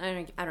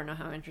 I don't know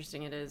how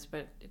interesting it is,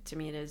 but to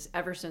me it is.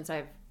 Ever since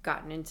I've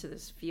gotten into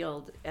this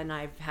field and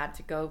I've had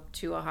to go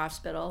to a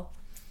hospital.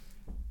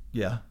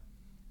 Yeah.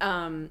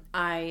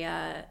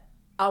 I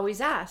always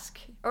ask,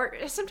 or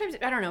sometimes,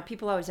 I don't know,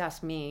 people always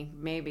ask me,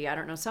 maybe, I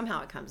don't know,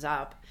 somehow it comes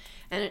up,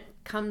 and it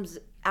comes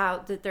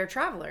out that they're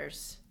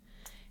travelers.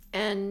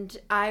 And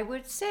I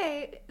would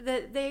say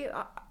that they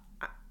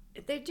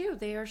do.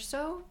 They are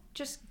so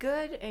just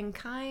good and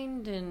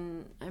kind,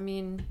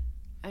 and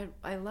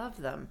I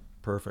love them.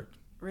 Perfect.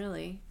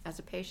 Really, as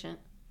a patient.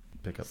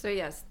 Pick up. So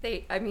yes,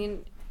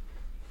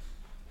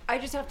 I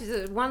just have to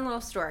do one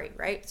little story,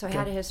 right? So I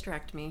had a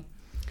hysterectomy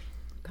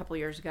a couple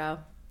years ago.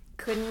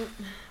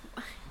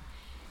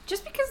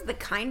 Just because the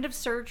kind of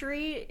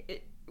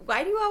surgery,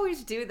 why do you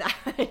always do that?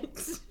 I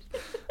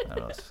don't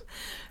know.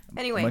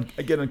 Anyway.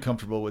 I get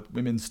uncomfortable with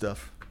women's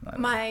stuff.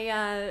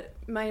 My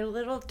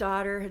little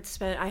daughter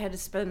I had to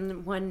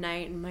spend one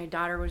night, and my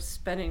daughter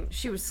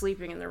she was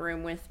sleeping in the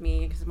room with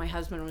me because my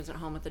husband was at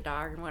home with the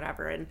dog and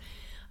whatever. And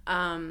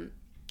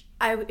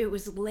it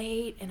was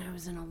late and I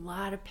was in a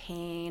lot of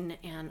pain,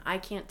 and I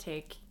can't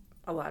take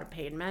a lot of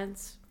pain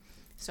meds.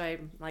 So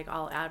I'm like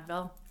all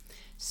Advil.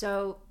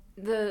 So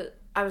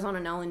I was on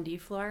an L&D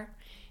floor,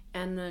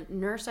 and the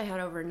nurse I had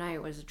overnight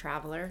was a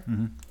traveler.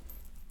 And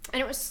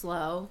it was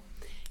slow.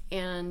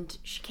 And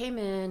she came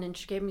in and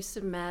she gave me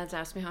some meds,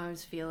 asked me how I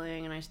was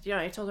feeling, and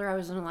I told her I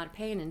was in a lot of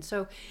pain. And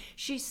so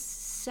she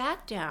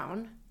sat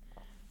down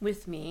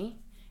with me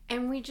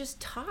and we just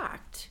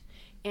talked.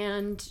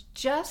 And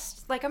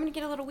just like, I'm going to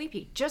get a little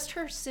weepy, just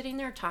her sitting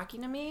there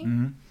talking to me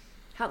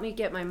helped me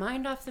get my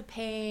mind off the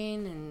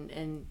pain,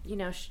 and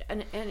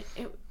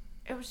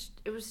it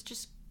was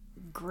just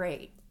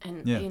great.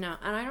 And and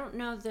I don't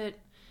know that,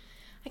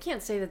 I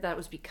can't say that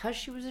was because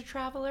she was a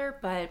traveler,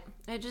 but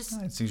it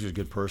seems she's a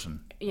good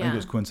person. Yeah. I think it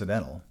was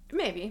coincidental.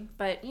 Maybe,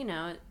 but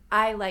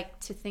I like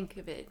to think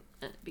of it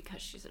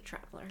because she's a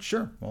traveler.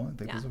 Sure. Well, I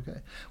think that's okay.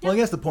 Well, I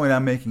guess the point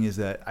I'm making is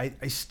that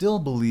I still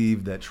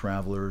believe that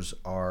travelers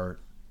are,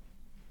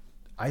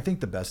 I think,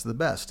 the best of the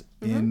best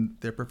in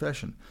their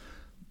profession.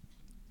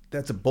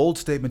 that's a bold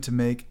statement to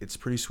make. It's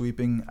pretty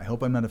sweeping. I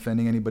hope I'm not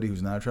offending anybody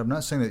who's not a traveler. I'm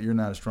not saying that you're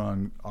not a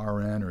strong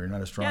RN or you're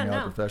not a strong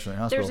health professional in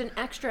the hospital. There's an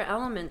extra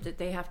element that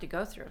they have to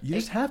go through. You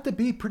just have to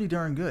be pretty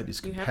darn good.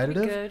 It's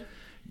competitive. You have to be good.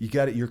 You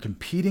got it. You're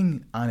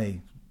competing on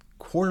a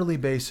quarterly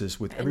basis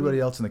with everybody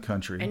else in the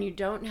country. And you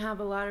don't have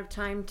a lot of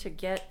time to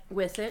get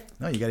with it.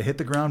 No, you got to hit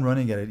the ground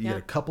running. You get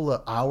a couple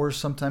of hours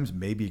sometimes.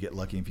 Maybe you get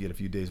lucky if you get a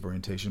few days of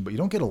orientation, but you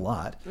don't get a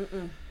lot.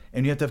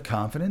 And you have to have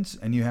confidence,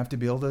 and you have to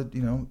be able to,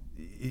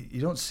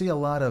 you don't see a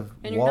lot of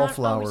wallflowers. And you're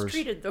not always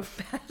treated the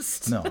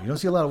best. No, you don't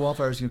see a lot of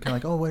wallflowers. You're kind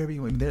of like, oh, whatever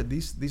you want.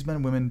 These men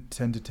and women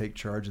tend to take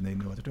charge, and they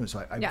know what they're doing.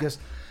 So I guess,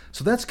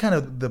 so that's kind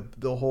of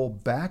the whole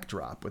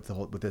backdrop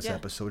with this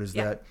episode is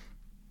that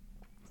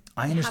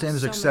I understand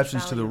there's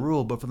exceptions to the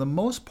rule, but for the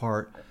most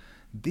part,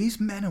 these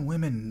men and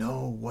women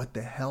know what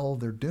the hell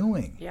they're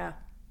doing. Yeah.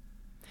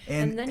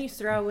 And then you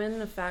throw in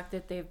the fact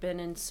that they've been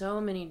in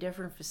so many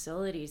different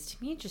facilities. To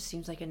me, it just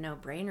seems like a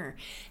no-brainer.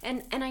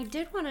 And I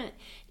did want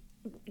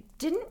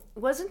to...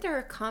 Wasn't there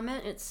a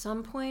comment at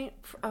some point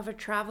of a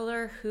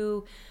traveler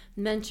who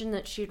mentioned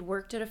that she'd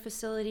worked at a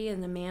facility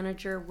and the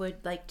manager would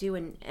do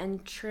an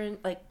entrance,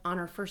 on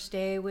her first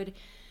day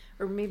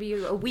or maybe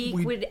a week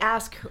would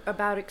ask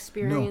about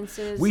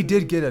experiences. No, we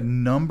did get a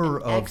number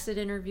of exit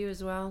interview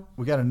as well.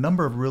 We got a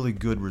number of really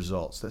good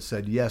results that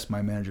said, yes,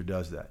 my manager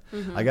does that.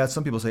 I got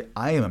some people say,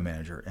 I am a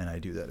manager and I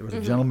do that. There was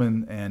a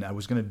gentleman, and I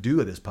was going to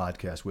do this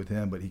podcast with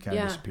him, but he kind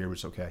of disappeared, which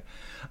is okay.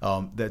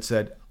 That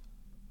said,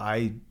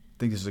 I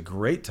think this is a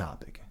great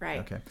topic. Right.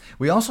 Okay.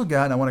 We also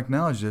got, and I want to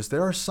acknowledge this,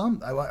 there are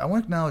some, I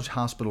want to acknowledge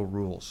hospital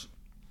rules.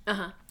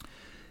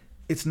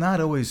 It's not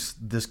always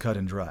this cut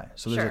and dry.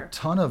 So there's a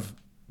ton of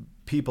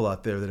people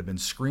out there that have been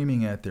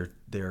screaming at their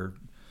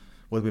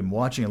they've been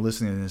watching and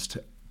listening to this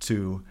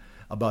to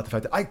about the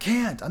fact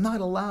that I'm not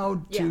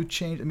allowed to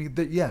change. I mean,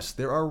 yes,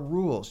 there are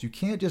rules. You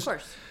can't just,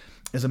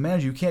 as a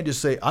manager, you can't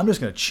just say, I'm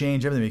just going to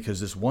change everything because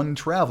this one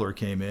traveler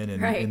came in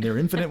and in their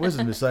infinite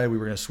wisdom decided we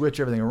were going to switch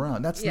everything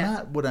around. That's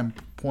not what I'm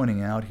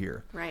pointing out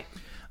here. Right.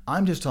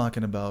 I'm just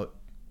talking about,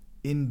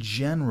 in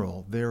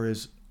general, there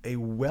is a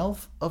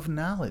wealth of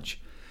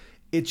knowledge.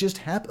 It just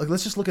happens.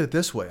 Let's just look at it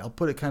this way. I'll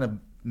put it kind of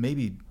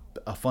maybe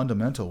a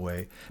fundamental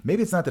way.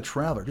 Maybe it's not the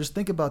traveler. Just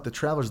think about the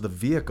traveler as the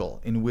vehicle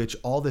in which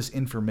all this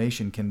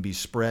information can be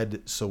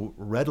spread so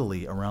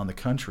readily around the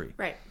country.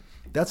 Right.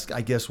 That's,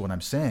 I guess, what I'm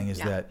saying is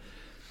that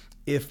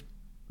if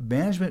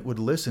management would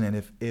listen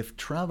and if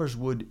travelers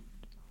would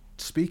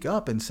speak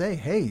up and say,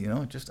 hey,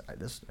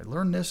 I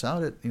learned this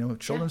out at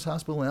Children's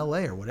Hospital in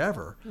LA or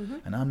whatever,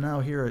 and I'm now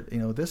here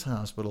at this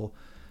hospital.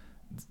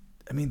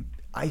 I mean,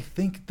 I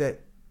think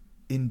that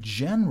in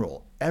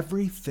general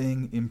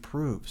everything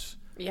improves.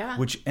 Yeah.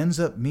 Which ends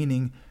up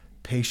meaning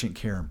patient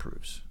care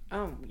improves.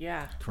 Oh,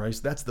 yeah. Right?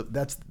 That's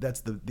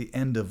the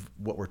end of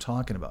what we're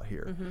talking about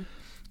here.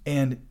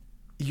 And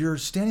you're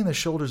standing on the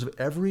shoulders of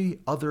every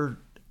other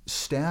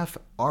staff,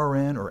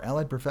 RN, or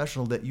allied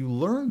professional that you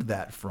learned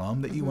that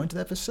from, that you went to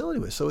that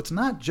facility with. So it's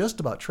not just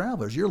about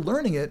travelers. You're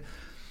learning it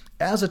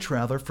as a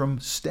traveler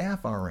from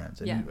staff RNs.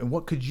 And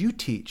what could you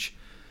teach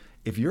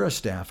if you're a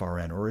staff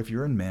RN or if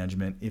you're in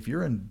management, if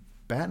you're in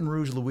Baton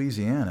Rouge,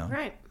 Louisiana,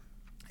 right,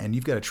 and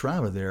you've got a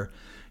traveler there,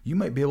 you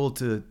might be able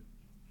to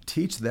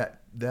teach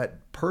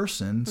that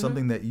person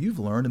something that you've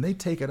learned, and they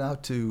take it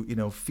out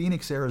to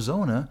Phoenix,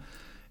 Arizona,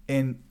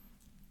 and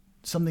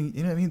something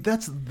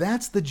that's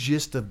the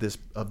gist of this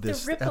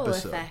the ripple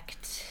episode.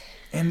 Effect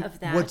and of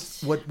that.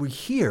 What we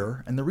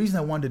hear, and the reason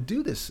I wanted to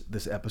do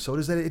this episode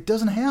is that it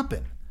doesn't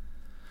happen.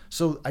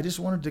 So I just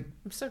wanted to.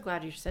 I'm so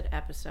glad you said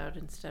episode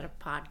instead of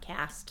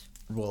podcast.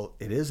 Well,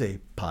 it is a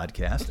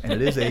podcast, and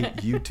it is a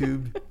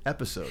YouTube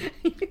episode,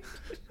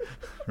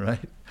 right?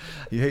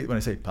 You hate when I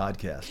say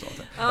podcast all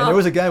the time. And there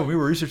was a guy when we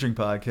were researching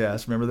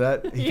podcasts, remember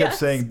that? He kept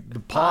saying the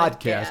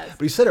podcast,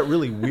 but he said it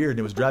really weird, and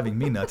it was driving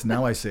me nuts.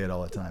 Now I say it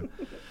all the time.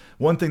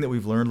 One thing that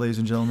we've learned, ladies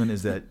and gentlemen,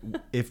 is that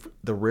if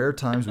the rare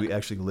times we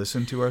actually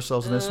listen to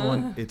ourselves in this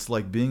one, it's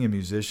like being a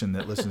musician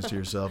that listens to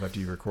yourself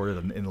after you've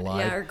recorded in live.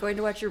 Yeah, or going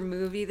to watch your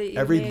movie that you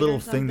Every made little or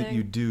thing that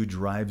you do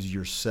drives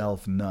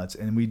yourself nuts.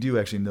 And we do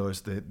actually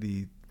notice that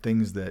the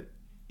things that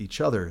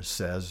each other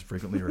says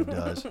frequently or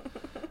does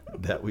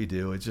that we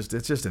do, it's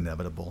just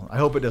inevitable. I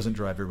hope it doesn't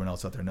drive everyone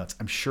else out there nuts.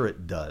 I'm sure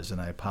it does, and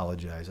I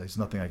apologize. There's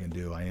nothing I can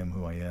do. I am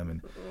who I am,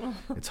 and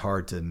it's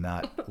hard to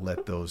not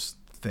let those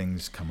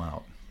things come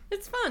out.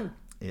 It's fun.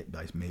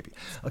 Maybe.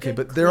 Okay,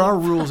 but there are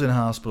rules in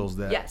hospitals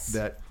that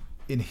that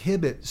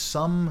inhibit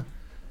some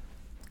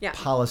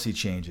policy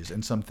changes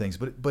and some things,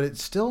 but it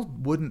still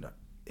wouldn't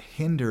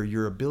hinder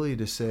your ability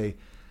to say,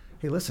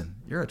 hey, listen,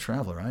 you're a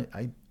traveler.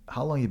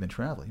 How long have you been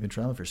traveling? You've been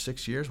traveling for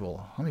 6 years?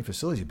 Well, how many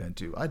facilities have you been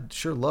to? I'd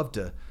sure love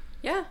to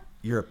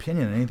your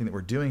opinion on anything that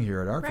we're doing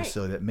here at our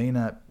facility that may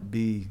not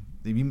be,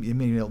 you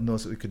may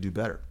notice that we could do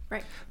better.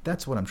 Right.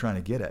 That's what I'm trying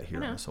to get at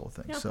here on this whole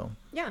thing.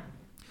 Yeah.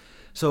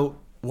 So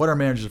what are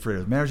managers afraid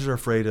of? Managers are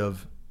afraid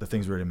of the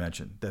things we already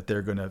mentioned,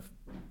 that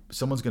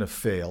someone's going to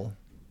fail.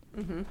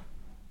 Mm-hmm.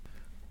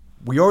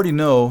 We already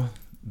know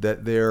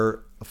that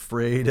they're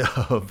afraid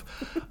of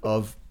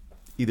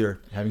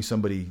either having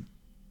somebody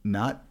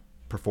not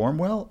perform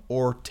well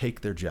or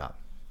take their job.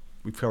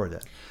 We've covered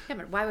that. Yeah,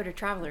 but why would a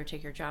traveler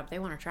take your job? They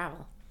want to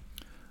travel.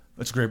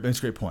 That's a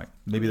great point.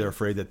 Maybe they're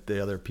afraid that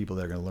the other people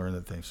that are going to learn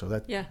the thing, so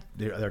that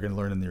they're going to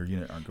learn in their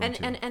unit aren't going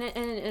to.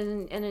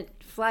 And it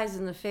flies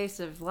in the face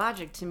of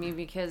logic to me,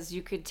 because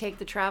you could take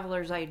the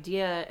traveler's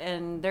idea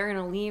and they're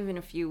going to leave in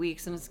a few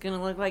weeks and it's going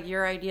to look like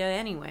your idea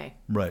anyway.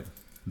 Right.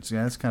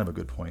 That's kind of a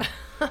good point.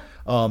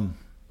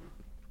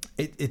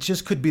 It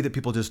just could be that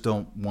people just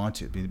don't want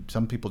to. I mean,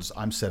 some people just,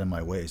 I'm set in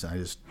my ways and I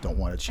just don't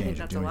want to change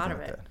or do anything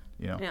like that.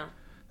 You know,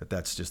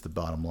 that's just the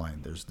bottom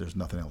line. There's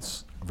nothing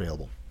else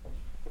available.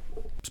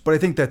 But I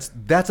think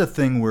that's a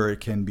thing where it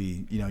can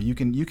be, you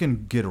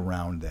can get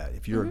around that.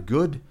 If you're a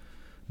good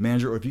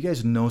manager, or if you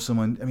guys know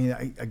someone, I mean,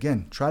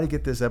 again, try to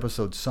get this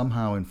episode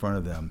somehow in front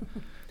of them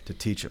to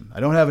teach them. I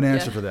don't have an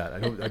answer for that.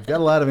 I've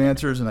got a lot of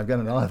answers and I've got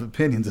a lot of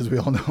opinions, as we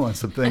all know, on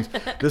some things.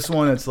 This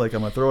one, it's like,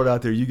 I'm going to throw it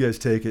out there. You guys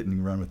take it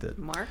and run with it.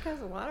 Mark has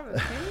a lot of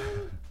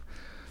opinions.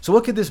 So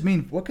what could this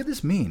mean? What could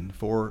this mean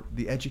for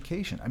the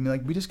education? I mean,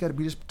 like we just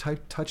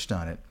touched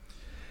on it.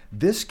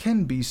 This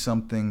can be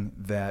something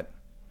that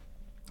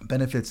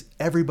benefits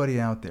everybody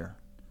out there,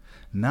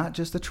 not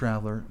just the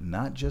traveler,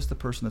 not just the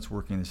person that's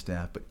working the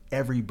staff, but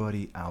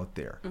everybody out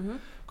there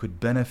could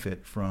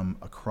benefit from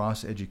a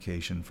cross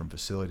education from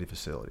facility to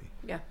facility.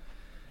 Yeah.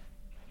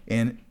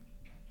 And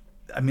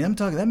I mean,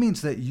 that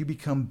means that you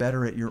become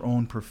better at your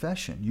own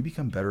profession. You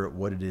become better at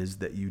what it is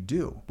that you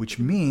do, which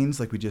means,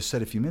 like we just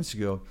said a few minutes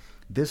ago,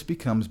 this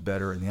becomes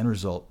better in the end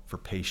result for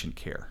patient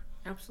care.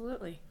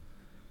 Absolutely.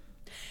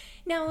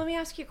 Now, let me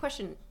ask you a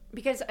question.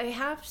 Because I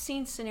have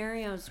seen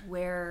scenarios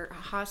where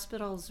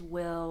hospitals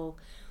will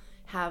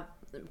have,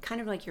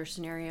 kind of like your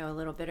scenario a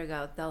little bit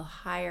ago, they'll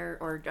hire,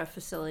 or a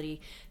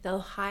facility, they'll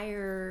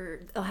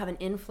have an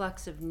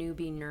influx of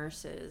newbie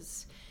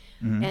nurses.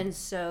 Mm-hmm. And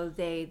so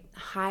they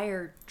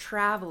hire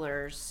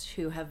travelers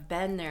who have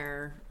been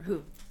there,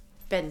 who've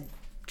been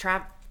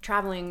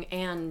traveling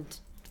and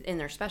in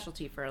their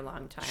specialty for a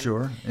long time.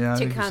 Sure. Yeah.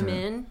 To come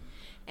in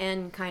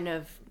and kind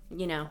of,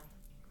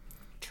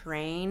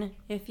 train,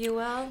 if you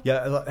will.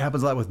 Yeah, it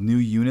happens a lot with new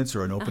units,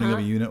 or an opening of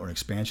a unit, or an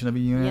expansion of a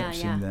unit. I've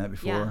seen that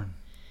before. Yeah.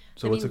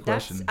 So what's the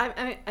question?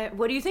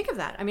 What do you think of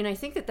that? I mean, I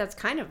think that's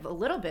kind of a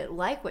little bit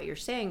like what you're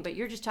saying, but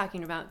you're just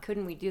talking about,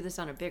 couldn't we do this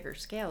on a bigger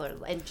scale,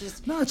 and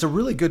just? No, it's a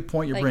really good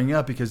point you're bringing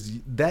up, because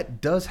that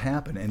does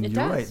happen, and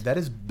you're right. That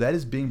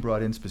is being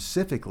brought in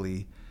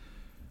specifically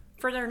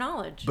for their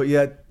knowledge. But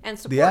yet,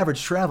 the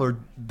average traveler,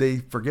 they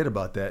forget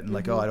about that, and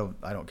like, I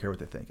don't care what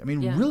they think. I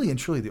mean, really and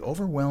truly, the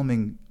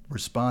overwhelming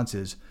response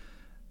is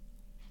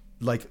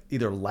like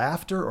either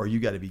laughter, or you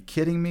got to be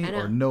kidding me,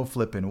 or no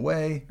flipping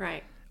way,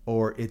 right?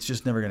 Or it's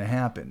just never going to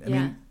happen. I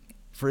mean,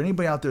 for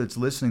anybody out there that's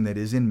listening that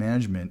is in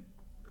management,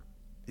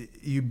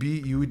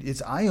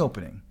 it's eye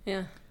opening.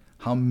 Yeah.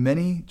 How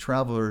many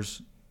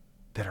travelers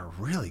that are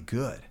really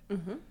good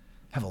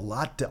have a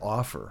lot to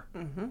offer.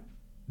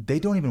 They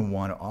don't even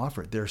want to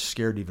offer it. They're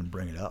scared to even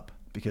bring it up,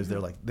 because they're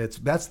like,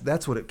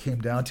 that's what it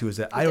came down to, is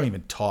that I don't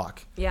even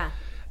talk. Yeah.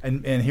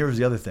 And here's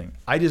the other thing.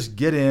 I just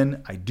get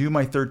in, I do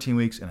my 13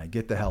 weeks, and I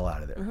get the hell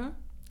out of there.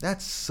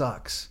 That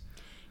sucks.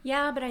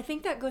 Yeah, but I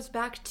think that goes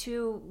back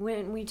to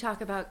when we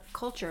talk about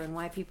culture and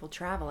why people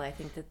travel. I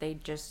think that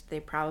they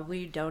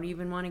probably don't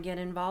even want to get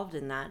involved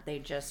in that. They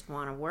just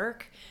want to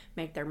work,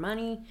 make their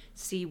money,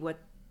 see where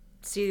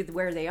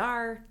they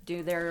are,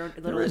 do their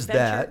little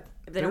adventure.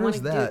 They don't want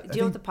to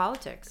deal with the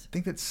politics. I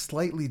think that's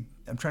slightly.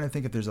 I'm trying to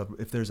think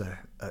if there's a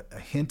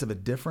hint of a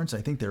difference.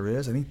 I think there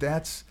is. I think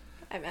that's.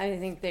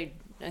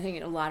 I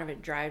think a lot of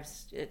it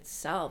drives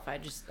itself.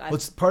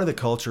 It's part of the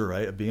culture,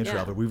 right, of being a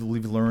traveler.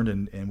 We've learned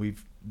and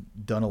we've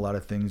done a lot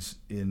of things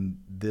in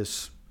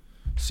this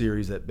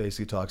series that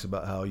basically talks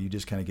about how you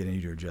just kind of get into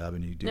your job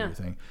and you do your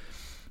thing.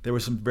 There were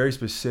some very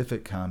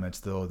specific comments,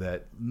 though,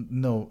 that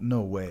no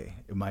way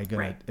am I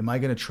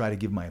gonna try to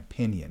give my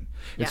opinion.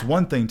 It's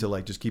one thing to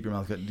like just keep your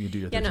mouth shut and you do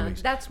your 13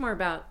 weeks. That's more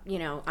about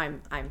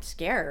I'm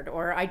scared,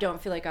 or I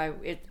don't feel like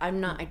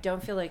I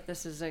don't feel like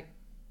this is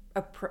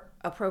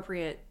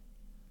appropriate.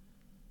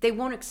 They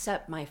won't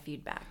accept my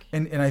feedback.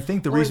 And I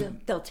think the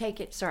reason they'll take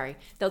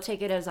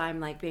it as I'm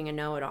like being a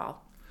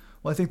know-it-all.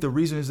 Well, I think the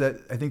reason is that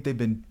I think they've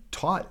been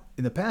taught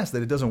in the past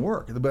that it doesn't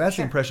work. But that's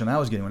the impression I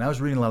was getting when I was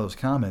reading a lot of those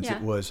comments.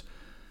 It was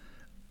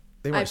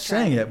they weren't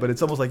saying it, but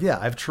it's almost like,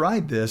 I've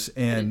tried this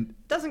and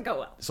it doesn't go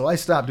well. So I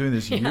stopped doing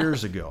this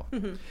years ago,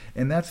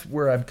 and that's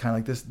where I'm kind of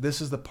like this.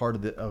 This is the part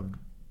of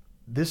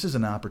this is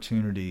an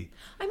opportunity.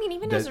 I mean,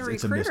 even as a recruiter,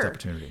 it's a missed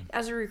opportunity.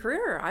 As a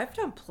recruiter, I've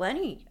done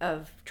plenty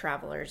of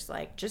travelers,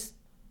 like just.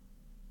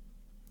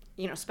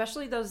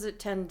 Especially those that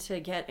tend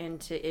to get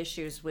into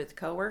issues with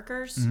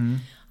coworkers.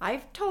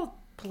 I've told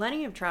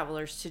plenty of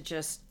travelers to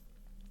just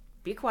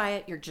be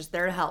quiet. You're just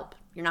there to help.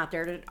 You're not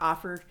there to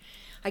offer.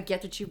 I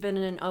get that you've been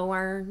an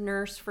OR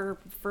nurse for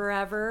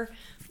forever,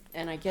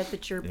 and I get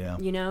that your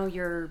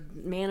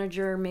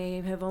manager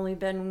may have only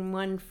been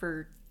one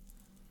for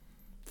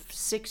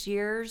 6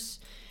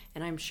 years,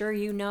 and I'm sure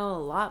you know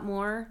a lot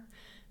more,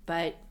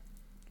 but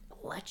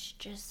let's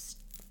just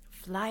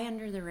fly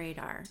under the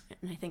radar.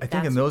 And I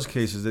think in those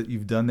cases that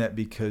you've done that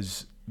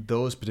because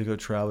those particular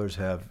travelers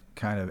have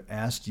kind of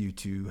asked you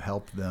to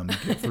help them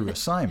get through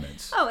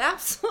assignments. Oh,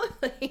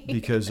 absolutely.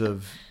 Because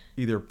of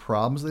either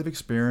problems they've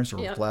experienced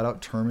or flat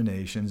out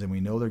terminations, and we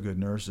know they're good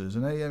nurses.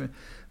 And I mean,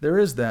 there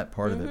is that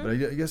part of it. But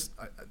I guess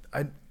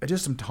I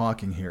just am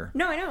talking here.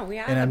 No, I know.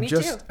 Yeah, and me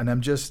too. And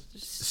I'm just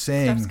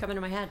saying. Stuff's coming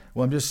to my head.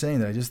 Well, I'm just saying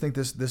that I just think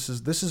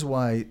this is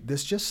why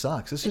this just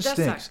sucks. This just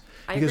stinks.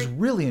 Because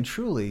really and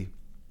truly,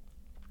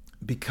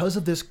 because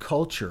of this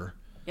culture,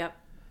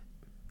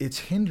 it's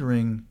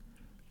hindering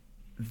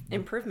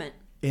improvement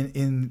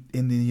in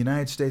the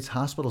United States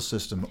hospital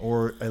system,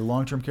 or a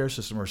long-term care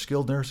system, or a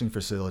skilled nursing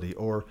facility,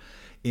 or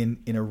in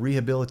a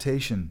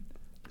rehabilitation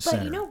center.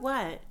 But you know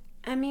what?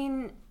 I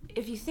mean,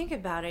 if you think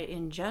about it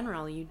in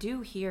general, you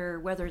do hear,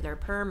 whether they're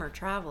perm or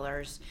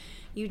travelers,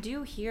 you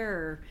do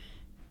hear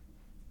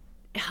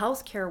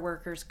healthcare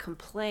workers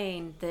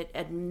complain that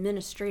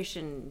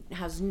administration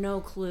has no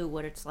clue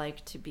what it's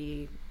like to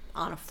be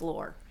on a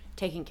floor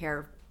taking care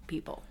of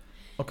people.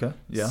 Okay,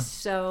 yeah.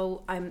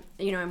 So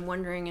I'm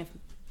wondering if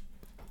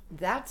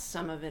that's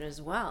some of it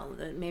as well.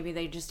 That maybe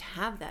they just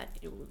have that,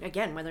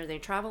 again, whether they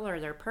travel or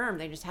they're perm,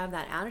 they just have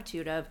that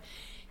attitude of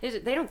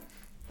they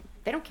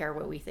don't care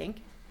what we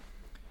think.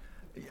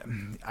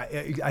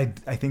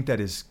 I think that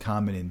is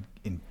common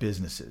in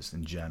businesses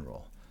in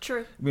general.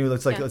 True. I mean,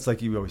 it's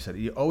like you always said.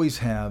 You always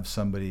have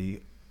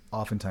somebody,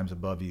 oftentimes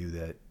above you,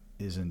 that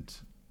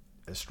isn't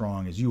as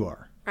strong as you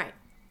are. Right.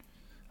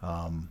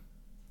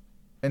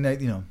 And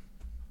that,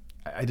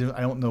 I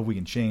don't know if we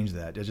can change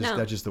that.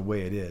 That's just the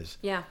way it is.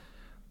 Yeah.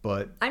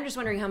 But I'm just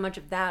wondering how much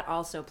of that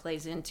also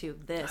plays into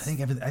this. I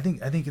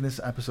think in this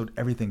episode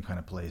everything kind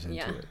of plays into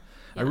it.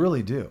 Yeah. I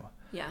really do.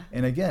 Yeah.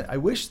 And again, I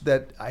wish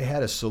that I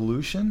had a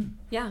solution.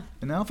 Yeah.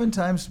 And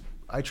oftentimes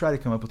I try to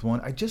come up with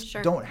one. I just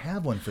don't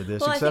have one for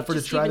this, except for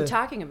to try to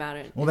talking about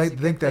it. Well, I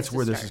think that's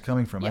where this is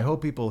coming from. Yeah. I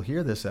hope people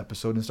hear this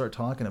episode and start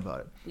talking about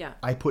it. Yeah.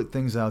 I put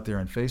things out there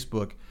on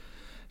Facebook,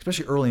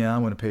 especially early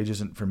on when a page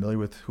isn't familiar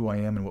with who I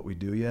am and what we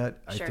do yet.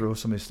 I throw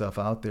some of this stuff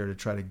out there to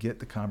try to get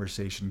the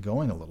conversation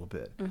going a little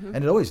bit. Mm-hmm.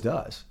 And it always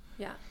does.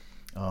 Yeah.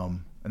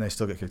 And I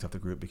still get kicked off the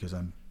group because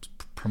I'm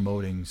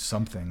promoting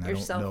something. You're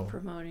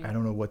self-promoting. I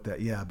don't know what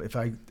that. Yeah, but if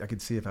I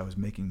could see if I was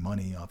making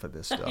money off of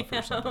this stuff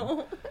or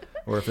something,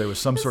 or if there was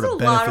some sort of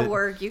benefit. That's a lot of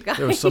work, you guys.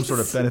 There was some sort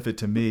of benefit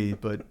to me,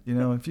 but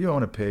if you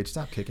own a page,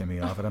 stop kicking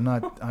me off it. I'm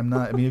not. I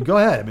mean, go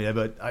ahead. I mean,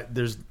 but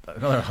there's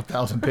another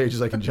 1,000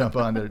 pages I can jump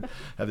on that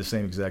have the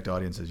same exact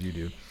audience as you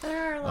do.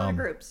 There are a lot of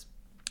groups.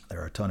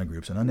 There are a ton of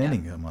groups, an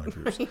unending amount of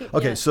groups.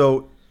 Okay,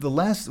 so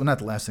not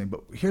the last thing,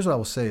 but here's what I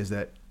will say is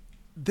that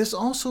this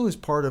also is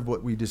part of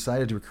what we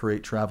decided to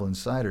create Travel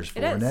Insiders for,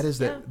 and that is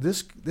that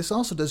this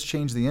also does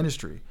change the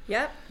industry.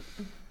 Yep.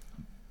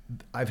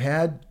 I've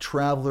had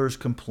travelers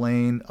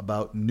complain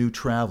about new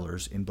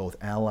travelers in both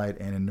allied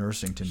and in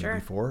nursing to me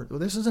before. Well,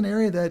 this is an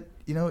area that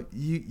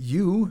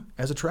you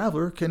as a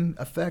traveler can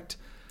affect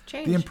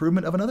the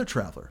improvement of another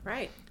traveler.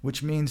 Right.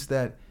 Which means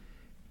that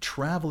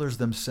travelers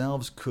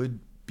themselves could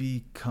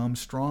become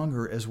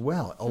stronger as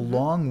well,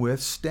 along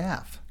with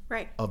staff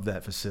of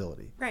that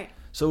facility. Right.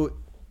 So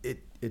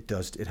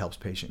it helps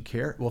patient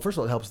care. Well, first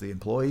of all, it helps the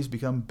employees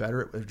become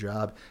better at their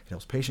job. It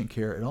helps patient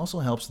care. It also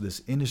helps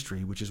this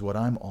industry, which is what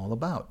I'm all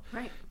about.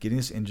 Right. Getting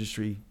this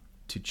industry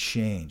to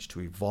change,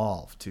 to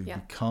evolve, to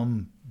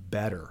become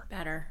better.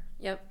 Better.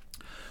 Yep.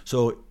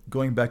 So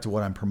going back to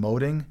what I'm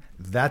promoting,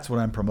 that's what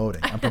I'm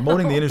promoting. I'm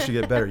promoting the industry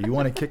to get better. You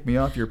want to kick me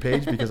off your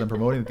page because I'm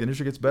promoting that the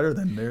industry gets better?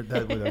 Then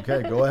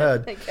okay, go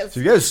ahead. So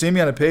you guys see me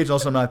on a page and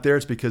also I'm not there,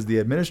 it's because the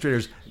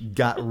administrators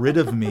got rid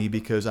of me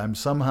because I'm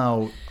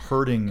somehow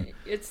hurting.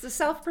 It's the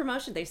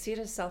self-promotion. They see it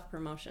as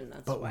self-promotion.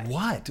 That's why.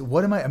 What?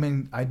 What am I? I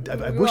mean, I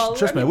wish,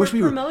 trust me, I wish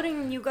we were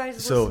promoting. You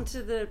guys listen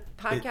to the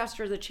podcast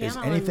or the channel.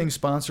 Is anything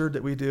sponsored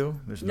that we do?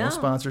 There's no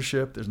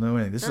sponsorship. There's no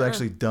anything. This is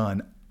actually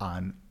done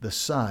on the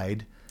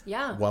side.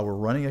 Yeah. While we're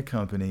running a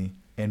company.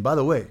 And by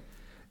the way,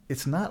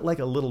 it's not like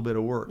a little bit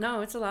of work.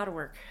 No, it's a lot of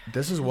work.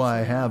 This is why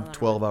I have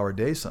 12-hour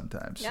days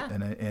sometimes. Yeah.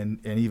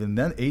 And even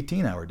then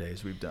 18-hour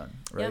days we've done,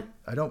 right?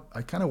 Yeah.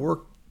 I kind of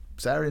work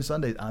Saturday and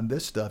Sunday on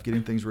this stuff,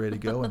 getting things ready to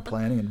go and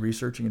planning and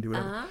researching and do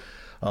whatever.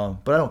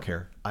 But I don't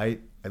care. I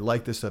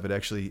like this stuff. It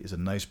actually is a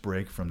nice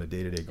break from the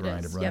day-to-day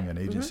grind of running an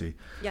agency.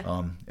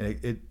 Mm-hmm.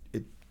 And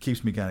it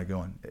keeps me kind of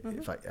going. Mm-hmm.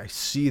 If I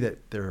see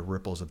that there are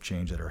ripples of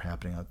change that are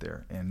happening out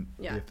there, and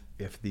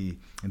if the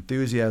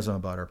enthusiasm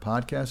about our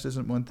podcast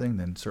isn't one thing,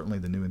 then certainly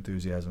the new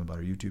enthusiasm about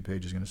our YouTube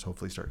page is going to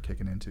hopefully start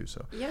kicking in too.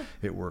 So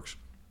it works.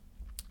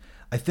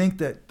 I think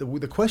that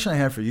the question I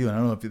have for you, and I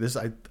don't know if this,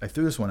 I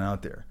threw this one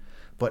out there,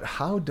 but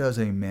how does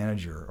a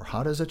manager, or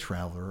how does a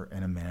traveler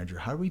and a manager,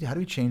 how do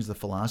we change the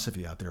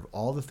philosophy out there of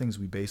all the things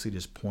we basically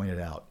just pointed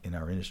out in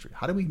our industry?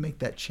 How do we make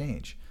that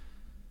change?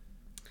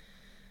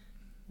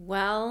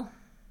 Well,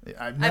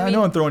 I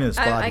know I'm throwing you in the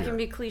spot I here. can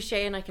be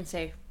cliche and I can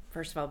say,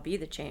 first of all, be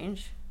the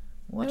change.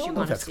 Well, I don't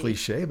know if that's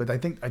cliche, but I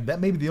think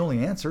that may be the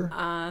only answer.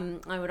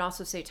 I would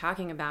also say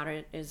talking about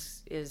it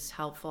is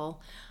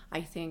helpful. I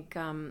think,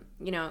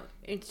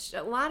 it's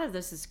a lot of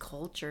this is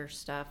culture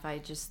stuff. I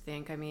just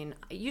think,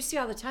 you see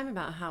all the time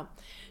about how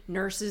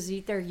nurses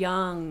eat their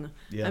young.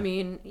 Yeah.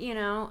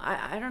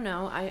 I don't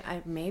know.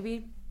 I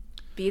maybe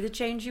be the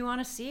change you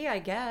want to see, I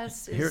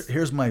guess.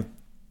 Here's my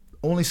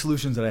only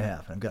solutions that I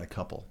have. I've got a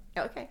couple.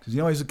 Okay. Because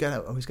you always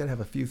got to have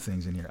a few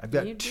things in here. I've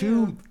got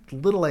two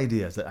little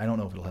ideas that I don't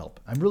know if it'll help.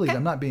 I'm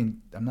not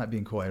being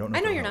coy. I don't know.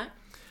 I know you're not.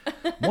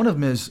 not. One of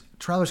them is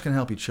travelers can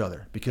help each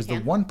other, because the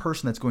one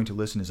person that's going to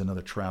listen is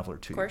another traveler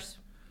to you. Of course.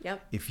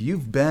 Yep. If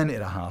you've been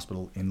at a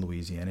hospital in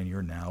Louisiana and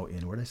you're now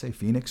in, where did I say,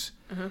 Phoenix,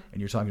 and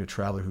you're talking to a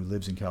traveler who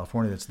lives in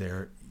California that's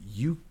there,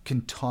 you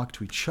can talk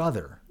to each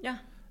other. Yeah.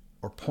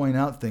 Or point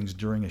out things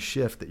during a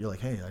shift that you're like,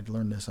 hey, I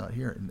learned this out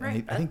here. And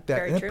right. I think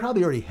that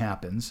probably already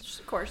happens.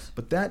 Of course.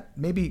 But that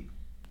maybe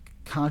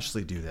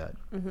consciously do that.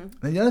 And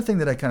the other thing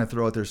that I kind of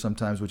throw out there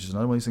sometimes, which is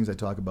another one of these things I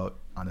talk about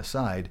on the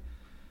side,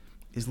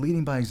 is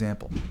leading by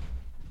example.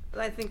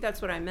 I think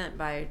that's what I meant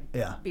by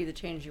be the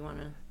change you want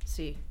to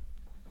see.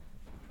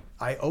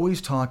 I always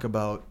talk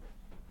about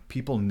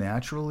people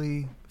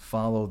naturally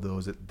follow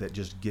those that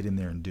just get in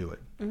there and do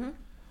it.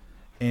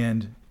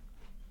 And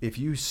if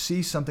you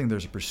see something,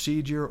 there's a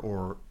procedure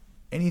or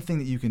anything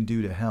that you can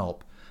do to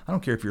help. I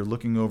don't care if you're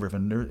looking over, if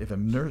a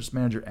nurse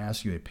manager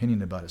asks you an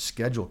opinion about a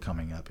schedule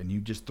coming up and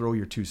you just throw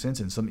your 2 cents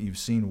in, something you've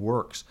seen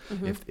works.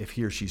 If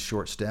he or she's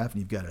short-staffed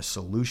and you've got a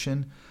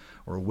solution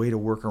or a way to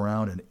work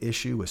around an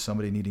issue with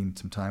somebody needing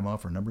some time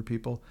off or a number of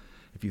people,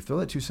 if you throw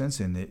that 2 cents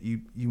in, that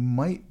you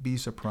might be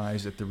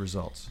surprised at the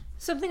results.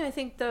 Something I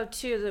think, though,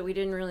 too, that we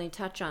didn't really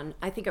touch on,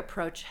 I think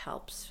approach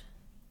helps.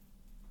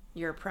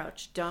 Your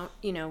approach. Don't,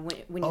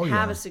 when you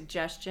have a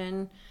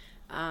suggestion,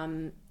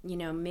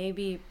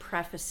 maybe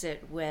preface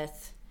it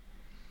with,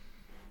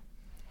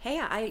 hey,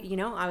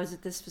 I was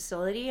at this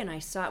facility and I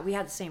saw we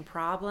had the same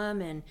problem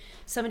and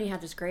somebody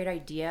had this great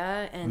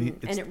idea and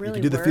it really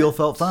you do the feel,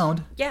 felt,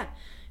 found. Yeah.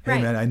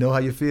 Hey, man, I know how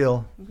you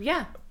feel.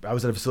 Yeah. I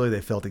was at a facility,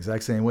 they felt the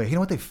exact same way. You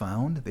know what they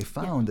found? They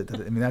found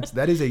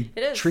that is a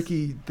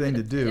tricky thing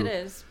to do. It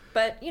is.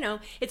 But,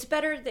 it's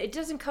better, it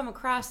doesn't come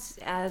across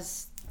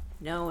as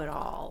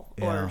know-it-all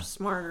or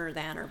smarter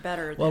than or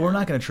better than. Well, we're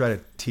not going to try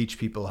to teach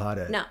people how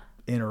to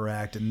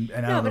interact.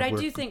 But I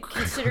do think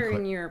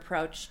considering your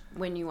approach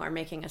when you are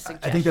making a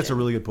suggestion. I think that's a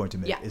really good point to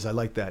make. Is I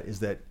like that.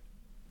 Is that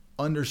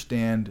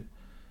understand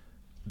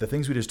the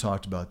things we just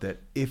talked about, that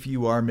if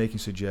you are making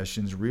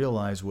suggestions,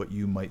 realize what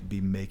you might be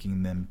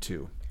making them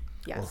to.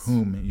 Yes. Or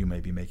whom you may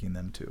be making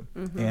them to.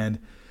 And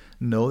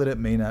know that it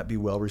may not be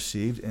well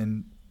received,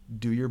 and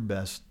do your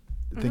best.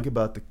 Think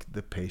about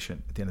the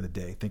patient at the end of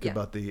the day. Think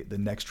about the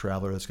next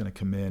traveler that's going to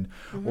come in,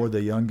 or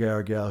the young guy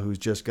or gal who's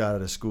just got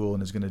out of school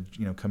and is going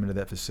to come into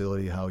that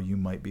facility, how you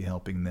might be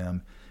helping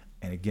them.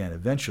 And again,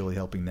 eventually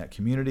helping that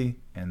community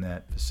and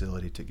that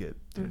facility to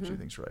do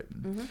things right.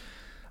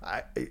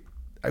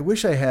 I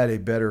wish I had a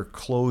better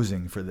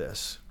closing for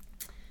this.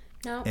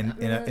 No. In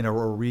a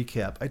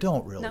recap. I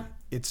don't really. No.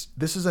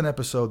 This is an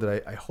episode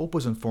that I hope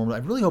was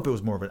informative. I really hope it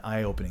was more of an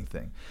eye-opening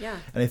thing. Yeah.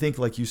 And I think,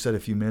 like you said a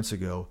few minutes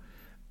ago,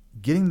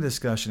 getting the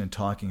discussion and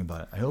talking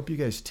about it. I hope you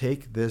guys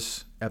take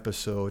this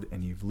episode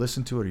and you've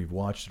listened to it or you've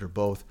watched it or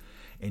both,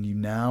 and you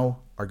now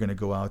are going to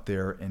go out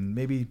there and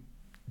maybe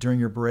during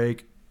your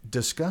break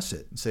discuss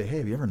it and say, hey,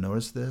 have you ever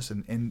noticed this?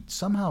 And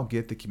somehow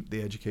get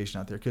the education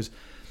out there, because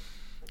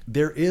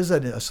there is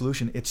a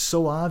solution. It's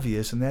so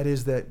obvious, and that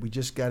is that we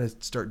just got to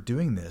start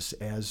doing this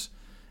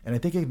and I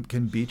think it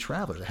can be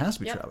travelers. It has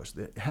to be travelers.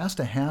 It has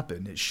to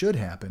happen. It should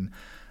happen.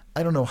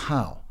 I don't know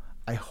how.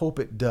 I hope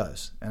it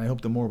does. And I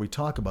hope the more we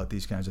talk about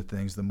these kinds of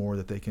things, the more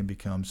that they can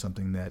become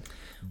something that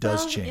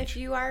does change. If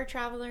you are a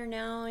traveler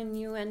now and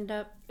you end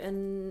up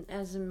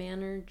as a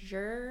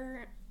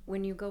manager,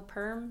 when you go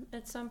perm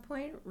at some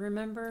point,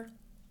 remember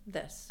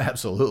this.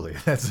 Absolutely.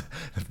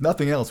 If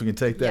nothing else, we can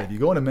take that. Yeah. If you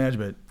go into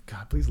management,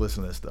 God, please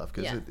listen to this stuff,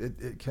 because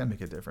it can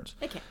make a difference.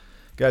 It can.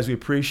 Guys, we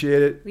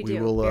appreciate it. We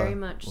do, very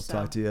much We'll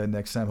talk to you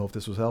next time. Hope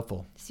this was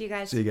helpful. See you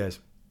guys. See you guys.